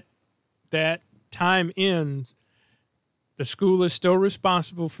 until that time ends, the school is still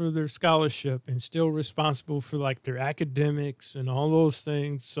responsible for their scholarship and still responsible for like their academics and all those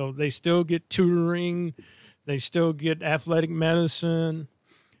things. So they still get tutoring. They still get athletic medicine.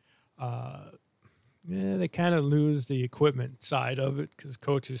 They kind of lose the equipment side of it because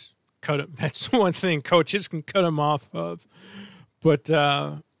coaches cut them. That's the one thing coaches can cut them off of. But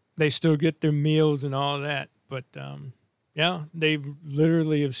they still get their meals and all that. But, they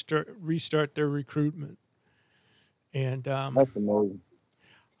literally have restart their recruitment. And That's amazing.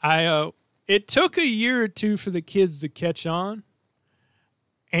 It took a year or two for the kids to catch on.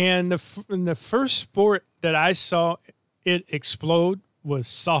 And the first sport that I saw it explode was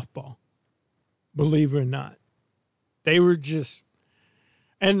softball. Believe it or not, they were just,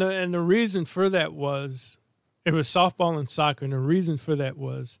 and the reason for that was it was softball and soccer, and the reason for that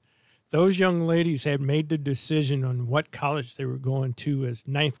was those young ladies had made the decision on what college they were going to as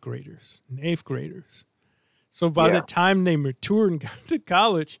ninth graders and eighth graders. So by the time they matured and got to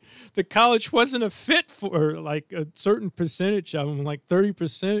college, the college wasn't a fit for like a certain percentage of them, like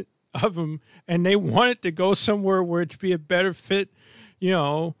 30% of them, and they wanted to go somewhere where it'd be a better fit,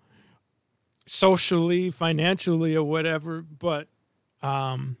 socially, financially, or whatever. But,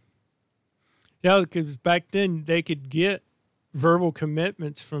 because back then they could get verbal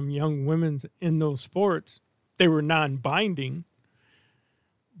commitments from young women in those sports. They were non-binding,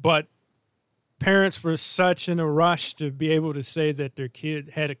 but parents were such in a rush to be able to say that their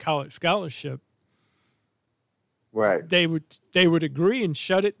kid had a college scholarship. Right. They would agree and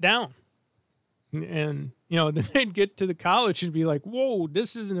shut it down. And, then they'd get to the college and be like, whoa,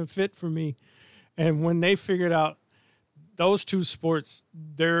 this isn't a fit for me. And when they figured out those two sports,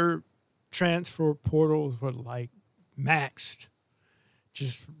 their transfer portals were like maxed,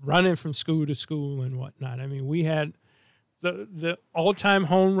 just running from school to school and whatnot. I mean, we had the all-time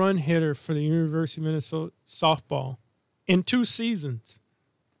home run hitter for the University of Minnesota softball in 2 seasons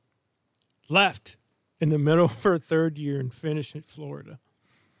left in the middle of her third year and finished in Florida.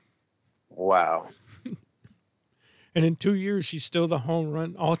 Wow. And in 2 years, she's still the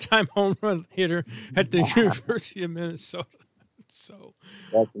all-time home run hitter at the University of Minnesota. So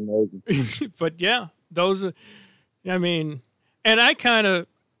that's amazing. But yeah, those are, and I kind of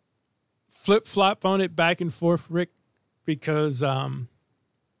flip-flop on it back and forth, Rick, because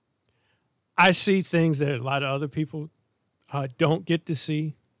I see things that a lot of other people don't get to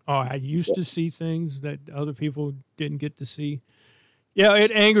see. Or I used to see things that other people didn't get to see. Yeah,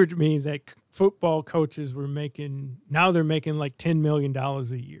 it angered me that football coaches were making like $10 million a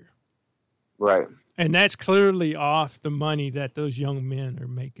year. Right. And that's clearly off the money that those young men are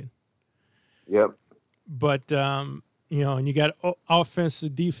making. Yep. But, and you got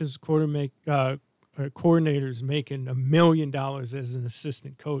offensive, defensive coordinators making $1 million as an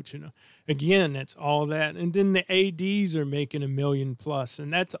assistant coach. And again, that's all that. And then the ADs are making $1 million plus,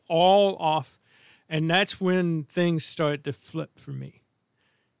 and that's all off. And that's when things started to flip for me.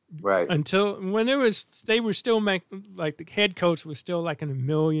 Right. Until when they were still making, like the head coach was still like in $1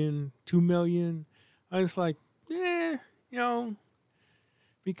 million, $2 million. I was like,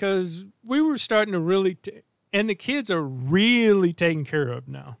 because we were starting to really, and the kids are really taken care of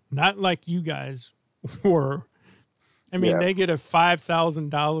now. Not like you guys were. They get a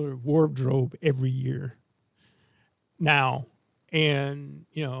 $5,000 wardrobe every year now. And,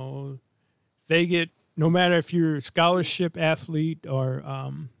 they get, no matter if you're a scholarship athlete or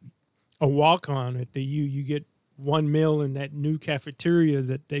a walk-on at the U, you get one meal in that new cafeteria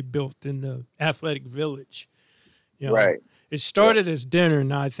that they built in the athletic village. Right. It started as dinner.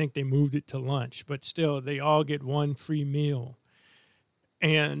 Now I think they moved it to lunch, but still they all get one free meal.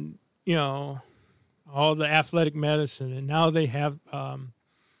 And, all the athletic medicine. And now they have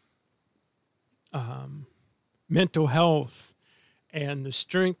mental health. And the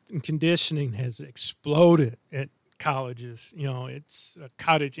strength and conditioning has exploded at colleges. It's a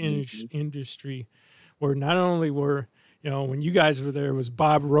cottage industry where not only were, when you guys were there, it was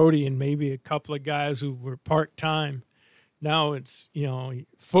Bob Rohde and maybe a couple of guys who were part-time. Now it's,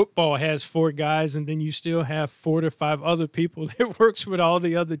 football has 4 guys, and then you still have 4 to 5 other people that works with all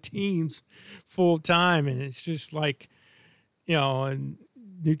the other teams full-time. And it's just like, and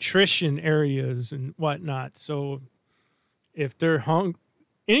nutrition areas and whatnot. So if they're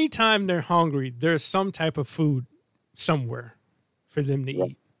anytime they're hungry, there's some type of food somewhere for them to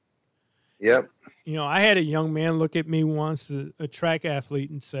eat. Yep. I had a young man look at me once, a track athlete,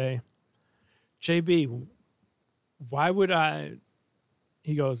 and say, JB,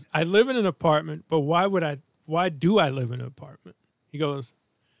 he goes, I live in an apartment, but why do I live in an apartment? He goes,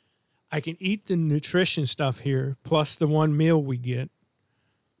 I can eat the nutrition stuff here, plus the one meal we get.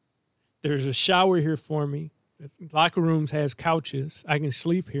 There's a shower here for me. Locker rooms has couches. I can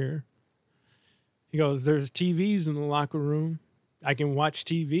sleep here. He goes, there's TVs in the locker room. I can watch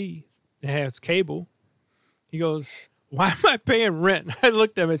TV. It has cable. He goes, why am I paying rent? I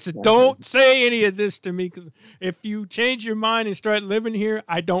looked at him and said, don't say any of this to me, because if you change your mind and start living here,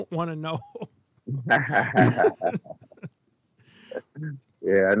 I don't want to know.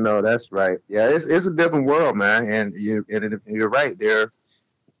 Yeah, I know, that's right. Yeah, it's a different world, man, and you're right.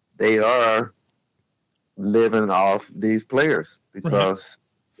 They are living off these players because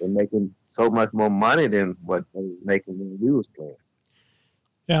they're making so much more money than what they were making when we was playing.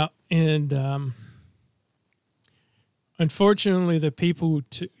 Yeah, and unfortunately, the people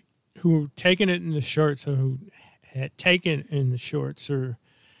who taken it in the shorts, or who had taken it in the shorts, are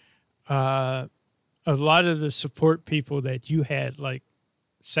a lot of the support people that you had, like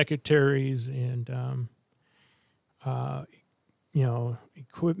secretaries and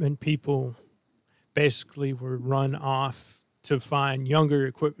equipment people, basically were run off to find younger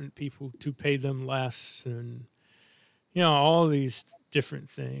equipment people to pay them less, and all these different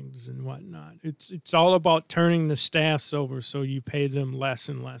things and whatnot. It's all about turning the staffs over so you pay them less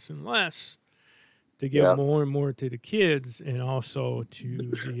and less and less to give more and more to the kids, and also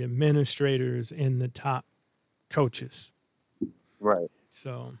to the administrators and the top coaches. Right.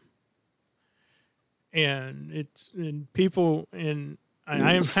 So, and people, and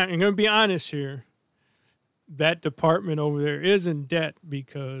I'm going to be honest here, that department over there is in debt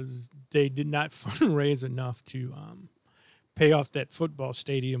because they did not fundraise enough to pay off that football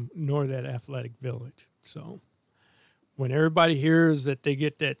stadium nor that athletic village. So when everybody hears that they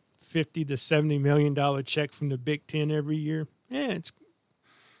get that $50 to $70 million check from the Big Ten every year, it's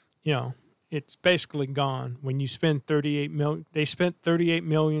basically gone. When you spend $38 million, they spent $38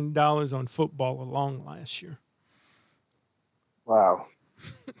 million on football alone last year. Wow.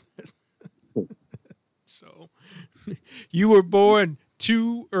 So you were born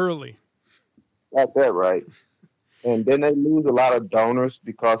too early. That's that right. And then they lose a lot of donors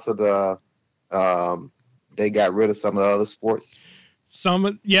because of they got rid of some of the other sports.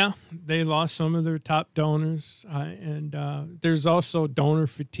 They lost some of their top donors, and there's also donor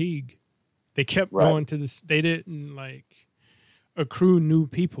fatigue. They kept going to this. They didn't accrue new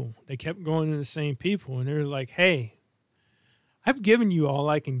people. They kept going to the same people, and they're like, "Hey, I've given you all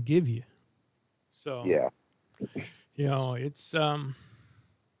I can give you." So it's I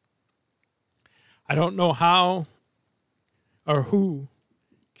don't know how or who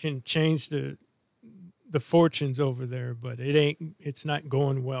can change the fortunes over there, but it's not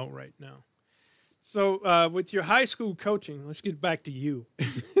going well right now. So with your high school coaching, let's get back to you.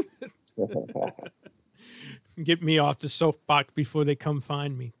 Get me off the soapbox before they come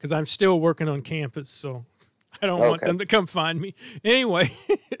find me, because I'm still working on campus, so I don't want them to come find me. Anyway,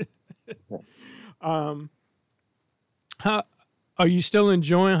 how are you still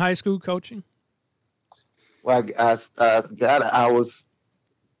enjoying high school coaching? Well, I was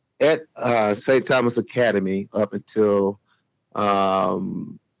at St. Thomas Academy up until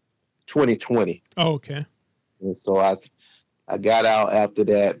 2020. Oh, okay. And so I got out after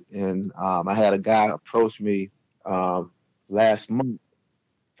that, and I had a guy approach me last month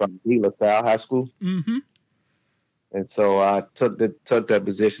from De La Salle High School. Mm-hmm. And so I took that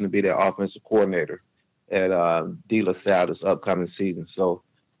position to be their offensive coordinator at De La Salle this upcoming season. So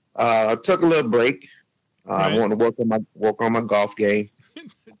I took a little break. I want to work on my golf game.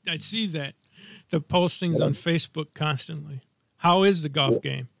 I see that, the postings on Facebook constantly. How is the golf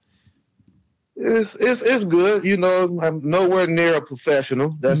game? It's good. I'm nowhere near a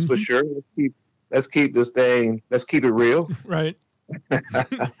professional. That's for sure. Let's keep this thing. Let's keep it real. Right. But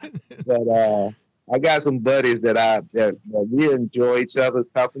I got some buddies that we enjoy each other's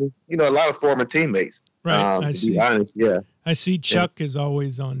company. A lot of former teammates. Right. To be honest, yeah. I see Chuck is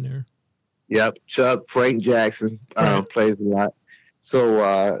always on there. Yep, Chuck, Frank Jackson plays a lot. So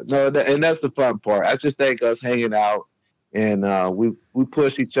and that's the fun part. I just think us hanging out, and we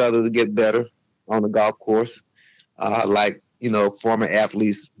push each other to get better on the golf course, like former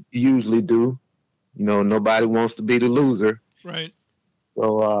athletes usually do. Nobody wants to be the loser. Right.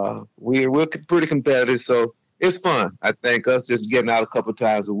 So we're pretty competitive. So it's fun. I think us just getting out a couple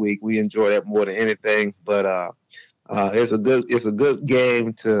times a week, we enjoy that more than anything. But it's a good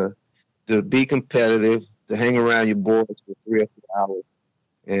game to be competitive, to hang around your boys for 3 or 4 hours,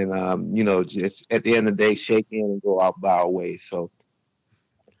 and just at the end of the day, shake in and go out by our way. So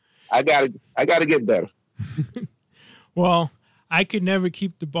I gotta get better. Well, I could never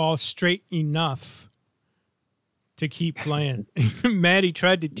keep the ball straight enough to keep playing. Maddie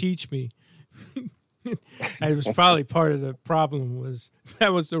tried to teach me. It was probably part of the problem, was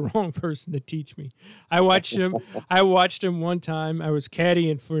that was the wrong person to teach me. I watched him one time. I was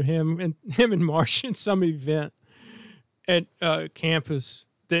caddying for him and Marsh in some event at campus.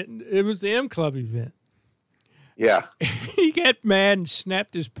 It was the M Club event. Yeah. He got mad and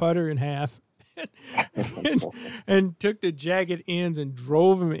snapped his putter in half. and took the jagged ends and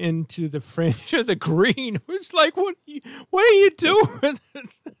drove him into the fringe of the green. It was like, what are you doing?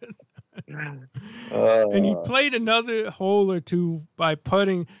 And he played another hole or two by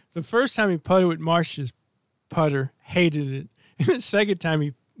putting. The first time he putted with Marsh's putter, hated it. And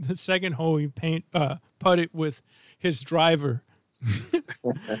the second hole he putted with his driver.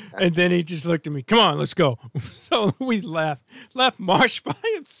 And then he just looked at me, come on, let's go. So we left Marsh by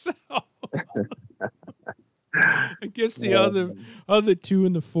himself. I guess the other two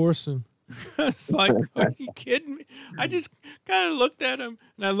in the foursome. It's like, are you kidding me? I just kind of looked at him,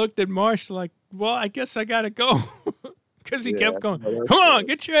 and I looked at Marsh like, well, I guess I got to go. Because he kept going, come on,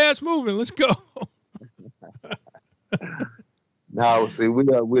 get your ass moving, let's go. No, see, we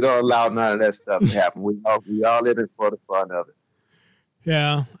don't allow none of that stuff to happen. We all in it for the fun of it.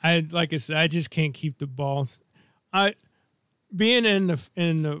 Yeah, like I said, I just can't keep the ball. Being in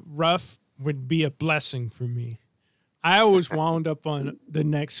the rough would be a blessing for me. I always wound up on the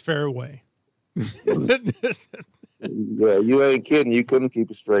next fairway. Yeah, you ain't kidding. You couldn't keep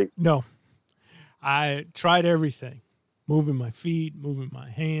it straight. No. I tried everything. Moving my feet, moving my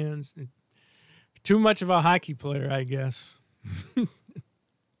hands. Too much of a hockey player, I guess.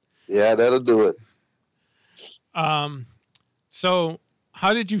 Yeah, that'll do it. So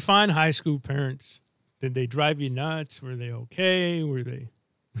how did you find high school parents? Did they drive you nuts? Were they okay? Were they?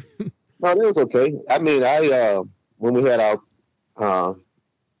 No, it was okay. I mean, when we had our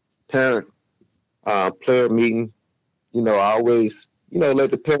parent player meeting, I always,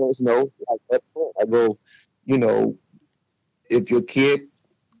 let the parents know. Like that point, I go, if your kid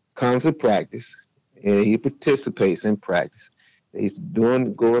comes to practice and he participates in practice, he's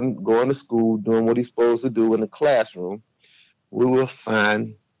going to school, doing what he's supposed to do in the classroom, we will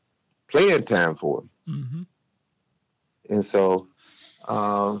find playing time for him. Mm-hmm. And so,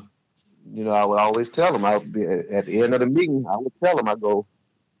 I would always tell him, at the end of the meeting, I would tell him, I go,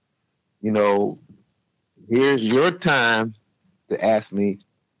 here's your time to ask me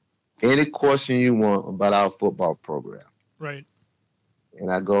any question you want about our football program. Right.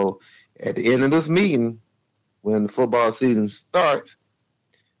 And I go, at the end of this meeting, when the football season starts,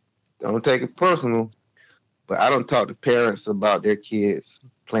 don't take it personal, but I don't talk to parents about their kids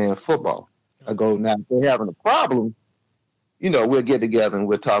playing football. I go, now, if they're having a problem, we'll get together and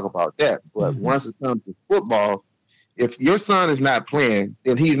we'll talk about that. But once it comes to football, if your son is not playing,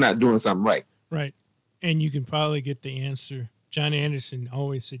 then he's not doing something right. Right. And you can probably get the answer. John Anderson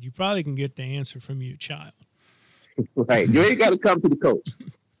always said, you probably can get the answer from your child. Right. You ain't got to come to the coach.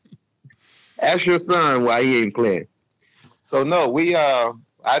 Ask your son why he ain't playing. So, no,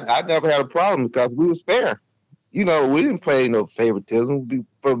 I never had a problem because we was fair. We didn't play no favoritism.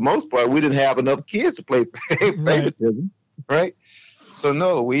 For the most part, we didn't have enough kids to play favoritism, right? So,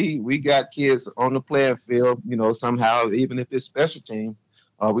 no, we got kids on the playing field, somehow, even if it's special team,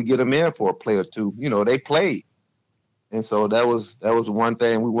 we get them in for a play or two. They played. And so that was one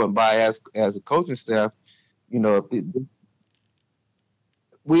thing we went by as a coaching staff.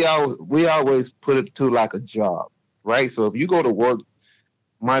 We always put it to like a job, right? So if you go to work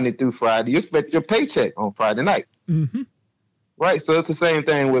Monday through Friday, you expect your paycheck on Friday night. Mm-hmm. Right? So it's the same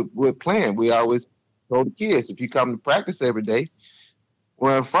thing with playing. We always told the kids, if you come to practice every day,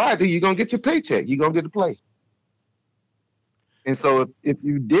 well, on Friday, you're going to get your paycheck. You're going to get to play. And so if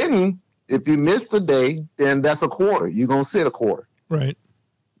you missed a day, then that's a quarter. You're going to sit a quarter. Right.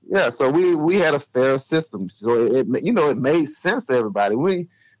 Yeah, so we had a fair system. So it made sense to everybody. We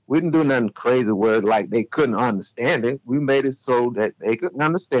didn't do nothing crazy where like they couldn't understand it. We made it so that they could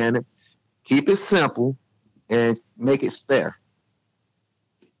understand it, keep it simple, and make it fair.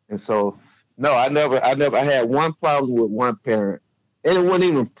 And so, no, I had one problem with one parent, and it wasn't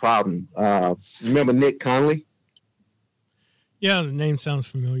even a problem. Remember Nick Conley? Yeah, the name sounds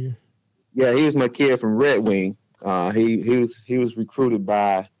familiar. Yeah, he was my kid from Red Wing. He was recruited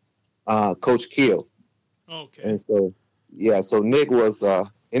by Coach Kill. Okay. And so, yeah, so Nick was,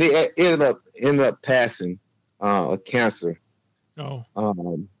 and he ended up passing a cancer. Oh.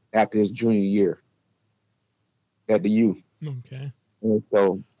 After his junior year at the U. Okay. And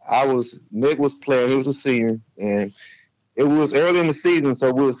so Nick was playing. He was a senior, and it was early in the season,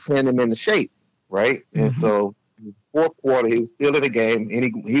 so we was playing him in the shape, right? Mm-hmm. And so, fourth quarter, he was still in the game, and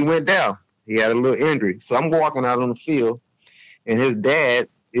he went down. He had a little injury. So I'm walking out on the field, and his dad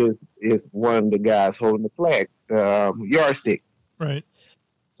is one of the guys holding the flag, yardstick. Right.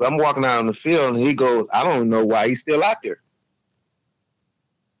 So I'm walking out on the field, and he goes, I don't know why he's still out there.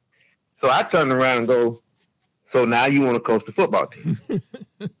 So I turn around and go, so now you want to coach the football team?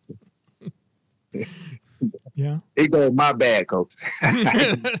 Yeah. He goes, my bad, coach.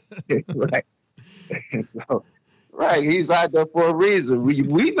 Right. So, right. He's out there for a reason.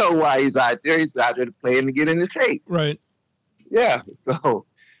 We know why he's out there. He's out there to play and to get in the shape. Right. Yeah. So,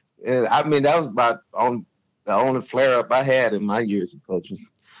 and I mean, that was about the only flare up I had in my years of coaching.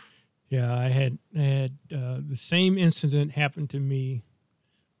 Yeah, I had the same incident happen to me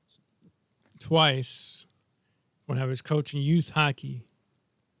twice when I was coaching youth hockey.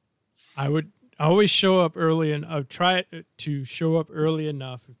 I would always show up early, and I would try to show up early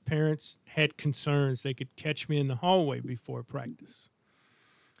enough. If parents had concerns, they could catch me in the hallway before practice.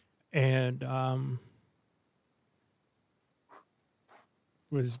 And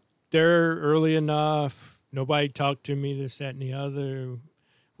was there early enough. Nobody talked to me, this, that, and the other.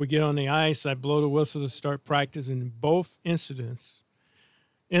 We get on the ice. I blow the whistle to start practice. And in both instance,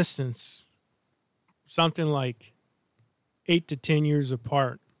 something like 8 to 10 years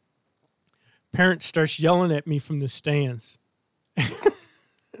apart, parent starts yelling at me from the stands.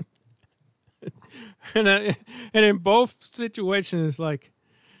 and in both situations, it's like,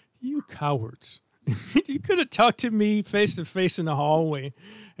 you cowards. You could have talked to me face to face in the hallway,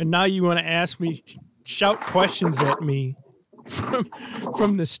 and now you want to ask me, shout questions at me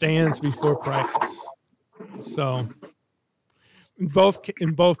from the stands before practice. So in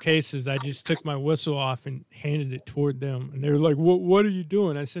both cases, I just took my whistle off and handed it toward them, and they were like, "What are you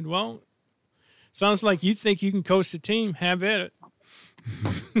doing?" I said, "Well, sounds like you think you can coach the team. Have at it."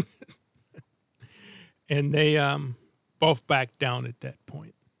 And they both backed down at that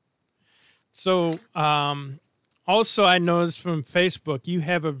point. So also, I noticed from Facebook you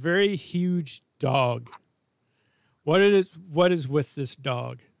have a very huge dog. What is with this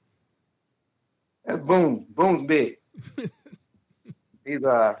dog? That's Boone. Boone's big. He's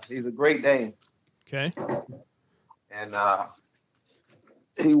a Great Dane. Okay. And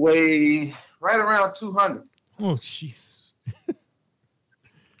he weighs right around 200. Oh, jeez.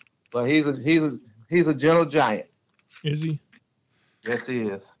 But he's a gentle giant. Is he? Yes, he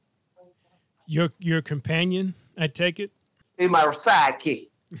is. Your companion, I take it? He's my sidekick.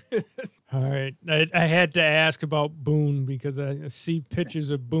 All right. I had to ask about Boone because I see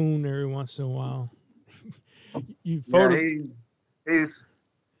pictures of Boone every once in a while. He's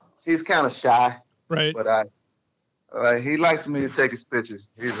kind of shy. Right. But he likes me to take his pictures.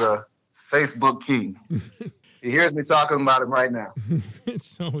 He's a Facebook king. He hears me talking about him right now.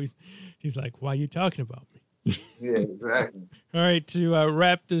 So he's like, why are you talking about me? Yeah, exactly. All right, to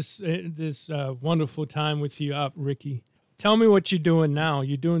wrap this wonderful time with you up, Ricky, tell me what you're doing now.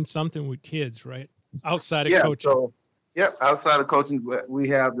 You're doing something with kids, right? Outside of coaching. Outside of coaching, we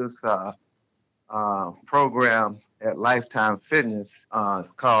have this program at Lifetime Fitness.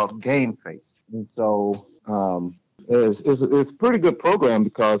 It's called Game Face. And so it's a pretty good program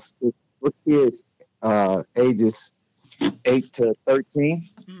because it's for kids ages 8 to 13.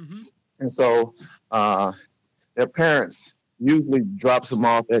 Mm-hmm. And so their parents usually drops them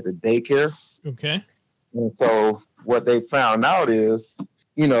off at the daycare. Okay. And so what they found out is,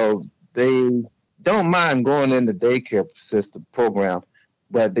 they don't mind going in the daycare system program,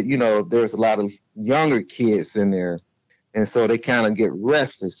 but there's a lot of younger kids in there. And so they kind of get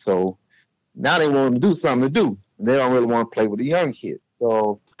restless. So now they want to do something to do. They don't really want to play with the young kids.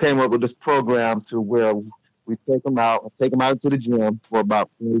 So came up with this program to where we take them out into the gym for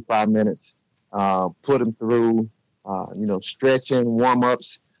about 45 minutes, put them through, stretching,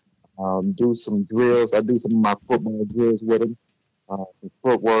 warm-ups, do some drills. I do some of my football drills with them, some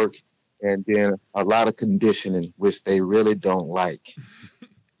footwork, and then a lot of conditioning, which they really don't like.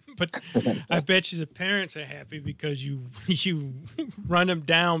 But I bet you the parents are happy because you run them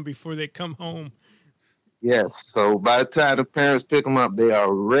down before they come home. Yes. So by the time the parents pick them up, they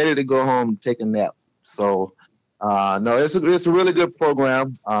are ready to go home and take a nap. So, no, it's a really good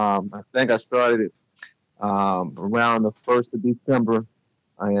program. I think I started it around the 1st of December,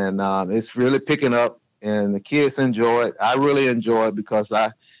 and it's really picking up, and the kids enjoy it. I really enjoy it because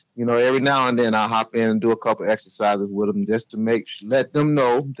every now and then I hop in and do a couple exercises with them just to let them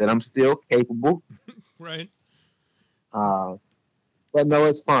know that I'm still capable. Right. But no,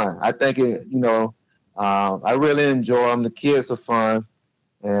 it's fun. I think I really enjoy them. The kids are fun.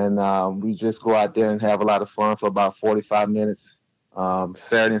 And we just go out there and have a lot of fun for about 45 minutes.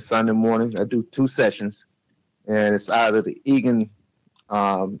 Saturday and Sunday morning, I do 2 sessions, and it's out of the Egan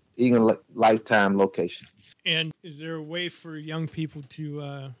Lifetime location. And is there a way for young people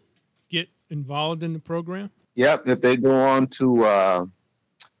to get involved in the program? Yep. If they go on to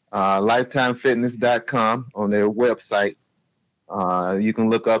lifetimefitness.com on their website, you can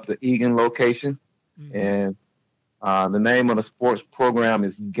look up the Egan location, mm-hmm. and the name of the sports program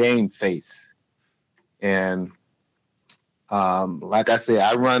is Game Face. And like I said,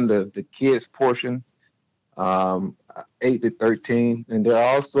 I run the kids portion, 8 to 13, and there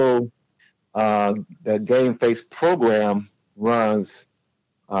are also the Game Face program runs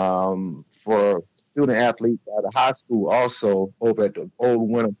for student athletes at a high school, also over at the old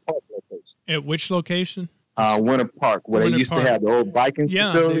Winter Park location. At which location? Winter Park, where Winter they used Park. to have the old Vikings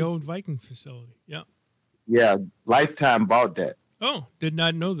facility. Yeah, the old Viking facility. Yeah. Yeah, Lifetime bought that. Oh, did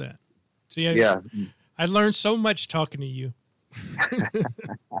not know that. See, I learned so much talking to you.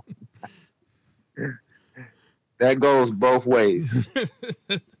 That goes both ways.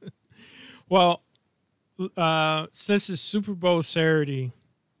 Well, since it's Super Bowl Saturday,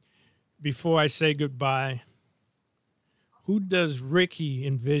 before I say goodbye, who does Ricky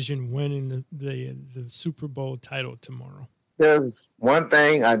envision winning the Super Bowl title tomorrow? There's one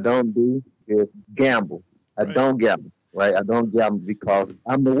thing I don't do is gamble. I don't gamble, right? I don't gamble because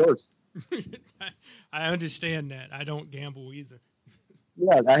I'm the worst. I understand that. I don't gamble either.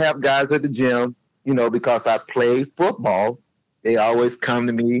 Yeah, I have guys at the gym, because I play football. They always come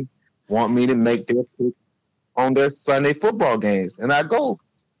to me, want me to make their picks on their Sunday football games. And I go,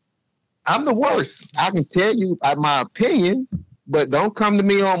 I'm the worst. I can tell you my opinion, but don't come to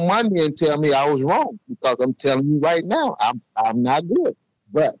me on Monday and tell me I was wrong, because I'm telling you right now, I'm not good.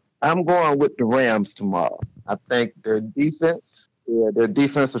 But I'm going with the Rams tomorrow. I think their defense, their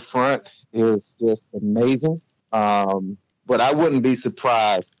defensive front is just amazing. But I wouldn't be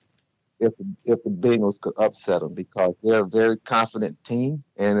surprised if the Bengals could upset them, because they're a very confident team,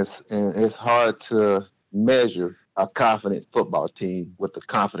 and it's hard to measure a confident football team with a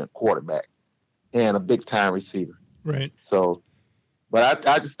confident quarterback and a big time receiver. Right. So, but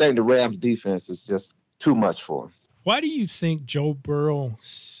I just think the Rams defense is just too much for them. Why do you think Joe Burrow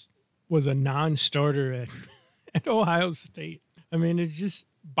was a non-starter at Ohio State? I mean, it just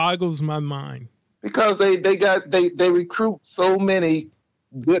boggles my mind. Because they recruit so many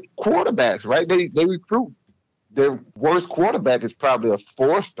good quarterbacks, right? They recruit. Their worst quarterback is probably a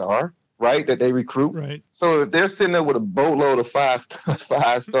 4-star, right? That they recruit. Right. So if they're sitting there with a boatload of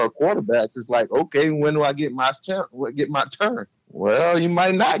five-star quarterbacks, it's like, okay, when do I get my turn? Well, you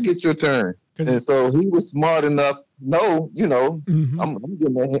might not get your turn. And so he was smart enough. No, mm-hmm. I'm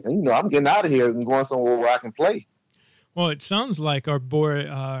getting out of here and going somewhere where I can play. Well, it sounds like our boy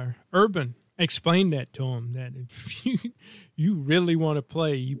Urban explained that to him, that if you really want to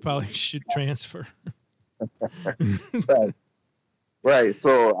play, you probably should transfer. Right.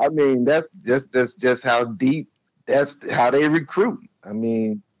 So, I mean, that's just how deep, that's how they recruit. I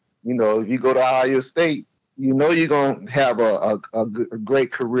mean, if you go to Ohio State, you're going to have a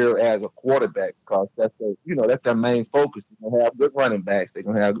great career as a quarterback, because that's their main focus. They're going to have good running backs. They're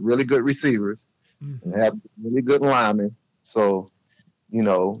going to have really good receivers. Mm-hmm. And have really good linemen. So,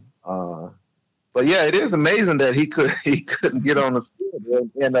 but yeah, it is amazing that he couldn't get on the field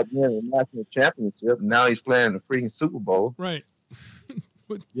and end up winning a national championship. Now he's playing the freaking Super Bowl. Right.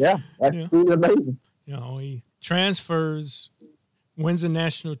 Yeah, that's really amazing. He transfers, wins a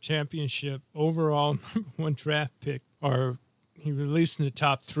national championship, overall #1 draft pick, or he released in the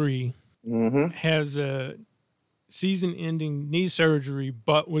top 3, mm-hmm. has a season-ending knee surgery,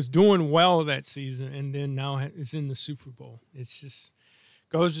 but was doing well that season, and then now is in the Super Bowl. It's just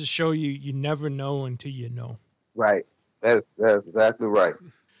goes to show you never know until you know. Right. That's exactly right.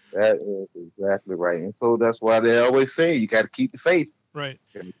 That is exactly right. And so that's why they always say you got to keep the faith. Right.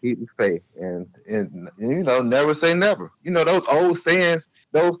 You got to keep the faith, and never say never. Those old sayings,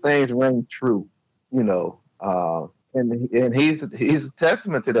 those things ring true. And he's a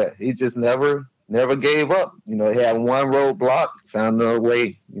testament to that. He just never gave up. He had one roadblock, found another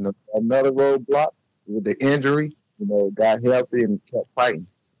way. Another roadblock with the injury. Got healthy and kept fighting.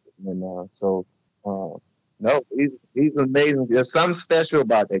 And no, he's amazing. There's something special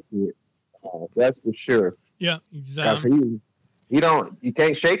about that kid. That's for sure. Yeah, because you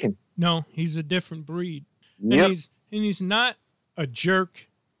can't shake him. No, he's a different breed. Yep. And he's not a jerk,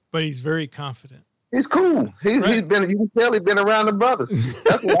 but he's very confident. He's cool. He's been. You can tell he's been around the brothers.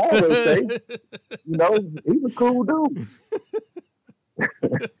 That's what I always say. He's a cool dude.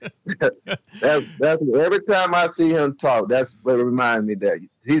 that's every time I see him talk, that's what reminds me that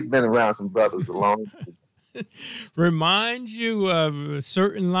he's been around some brothers a long time. Reminds you of a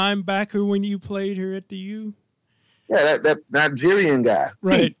certain linebacker when you played here at the U? Yeah, that Nigerian guy.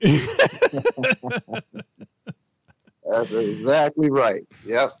 Right. That's exactly right.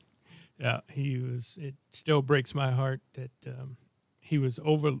 Yep. Yeah, it still breaks my heart that he was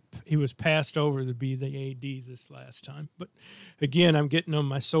passed over to be the AD this last time. But again, I'm getting on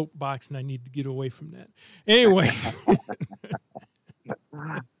my soapbox and I need to get away from that. Anyway.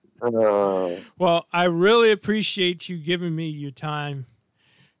 Well, I really appreciate you giving me your time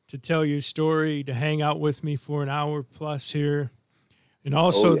to tell your story, to hang out with me for an hour plus here, and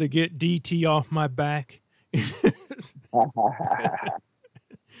also to get DT off my back. It's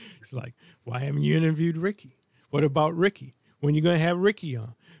like, why haven't you interviewed Ricky? What about Ricky? When you going to have Ricky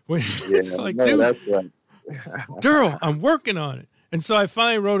on? It's like, dude, that's right. Daryl, I'm working on it. And so I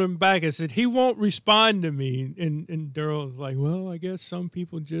finally wrote him back. I said, he won't respond to me. And Daryl was like, well, I guess some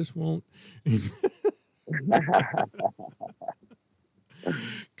people just won't.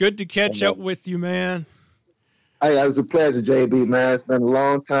 Good to catch up with you, man. Hey, it was a pleasure, JB, man. It's been a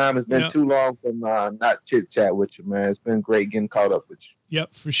long time. It's been too long from not chit-chat with you, man. It's been great getting caught up with you.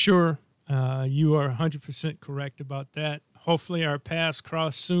 Yep, for sure. You are 100% correct about that. Hopefully our paths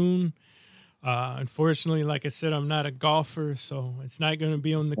cross soon. Unfortunately, like I said, I'm not a golfer, so it's not going to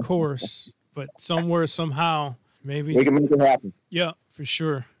be on the course. But somewhere, somehow, maybe. We can make it happen. Yeah, for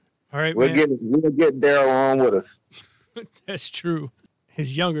sure. All right, we'll man. We'll get Daryl on with us. That's true.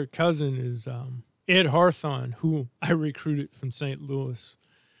 His younger cousin is Ed Harthon, who I recruited from St. Louis.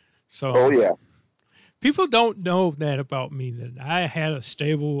 So, people don't know that about me, that I had a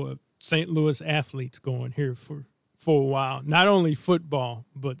stable of St. Louis athletes going here for a while. Not only football,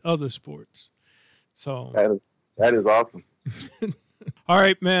 but other sports. So that is awesome. All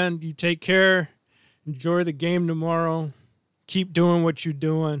right, man. You take care. Enjoy the game tomorrow. Keep doing what you're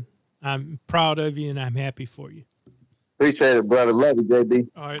doing. I'm proud of you, and I'm happy for you. Appreciate it, brother. Love you, JB.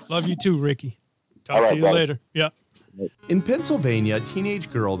 All right. Love you too, Ricky. Talk to you later. Yep. In Pennsylvania, a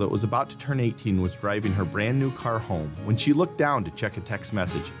teenage girl that was about to turn 18 was driving her brand new car home when she looked down to check a text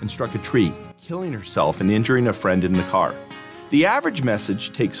message and struck a tree, killing herself and injuring a friend in the car. The average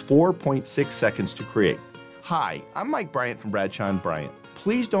message takes 4.6 seconds to create. Hi, I'm Mike Bryant from Bradshaw & Bryant.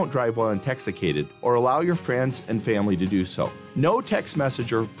 Please don't drive while intoxicated or allow your friends and family to do so. No text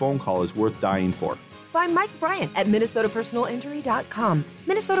message or phone call is worth dying for. Find Mike Bryant at MinnesotaPersonalInjury.com.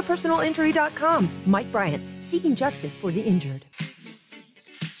 MinnesotaPersonalInjury.com. Mike Bryant, seeking justice for the injured.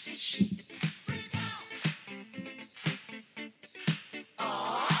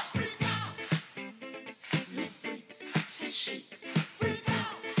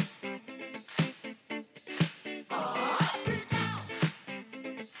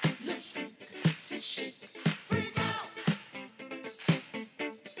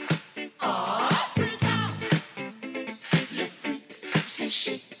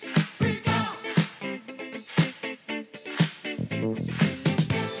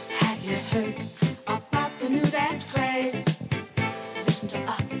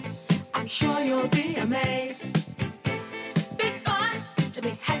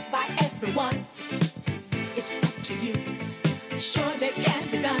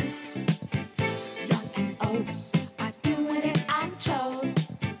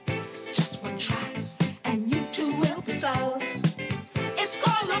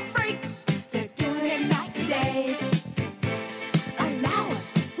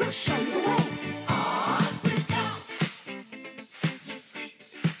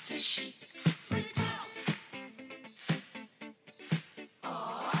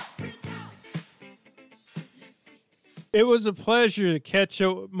 It was a pleasure to catch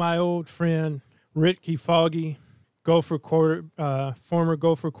up with my old friend, Ricky Foggie, former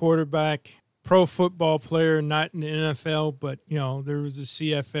Gopher quarterback, pro football player, not in the NFL, but, there was the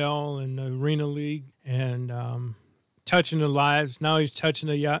CFL and the Arena League, and touching the lives. Now he's touching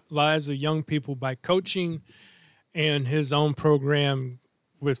the lives of young people by coaching and his own program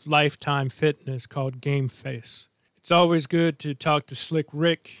with Lifetime Fitness called Game Face. It's always good to talk to Slick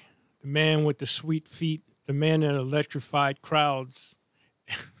Rick, the man with the sweet feet, the man that electrified crowds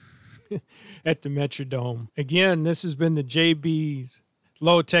at the Metrodome. Again, this has been the Jaybee's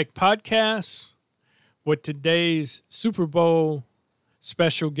Low Tech Podcast with today's Super Bowl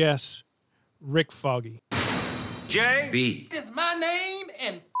special guest, Rick Foggie. Jaybee is my name,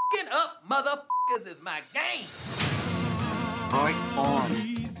 and f***ing up motherfuckers is my game. Art on.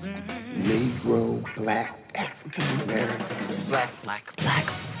 Negro, black, African American, black.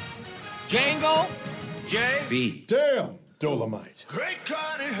 Django, Jaybee. Damn, Dolomite. Great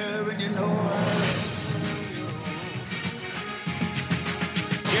God in heaven, you know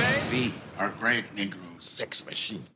Jaybee. our great Negro sex machine.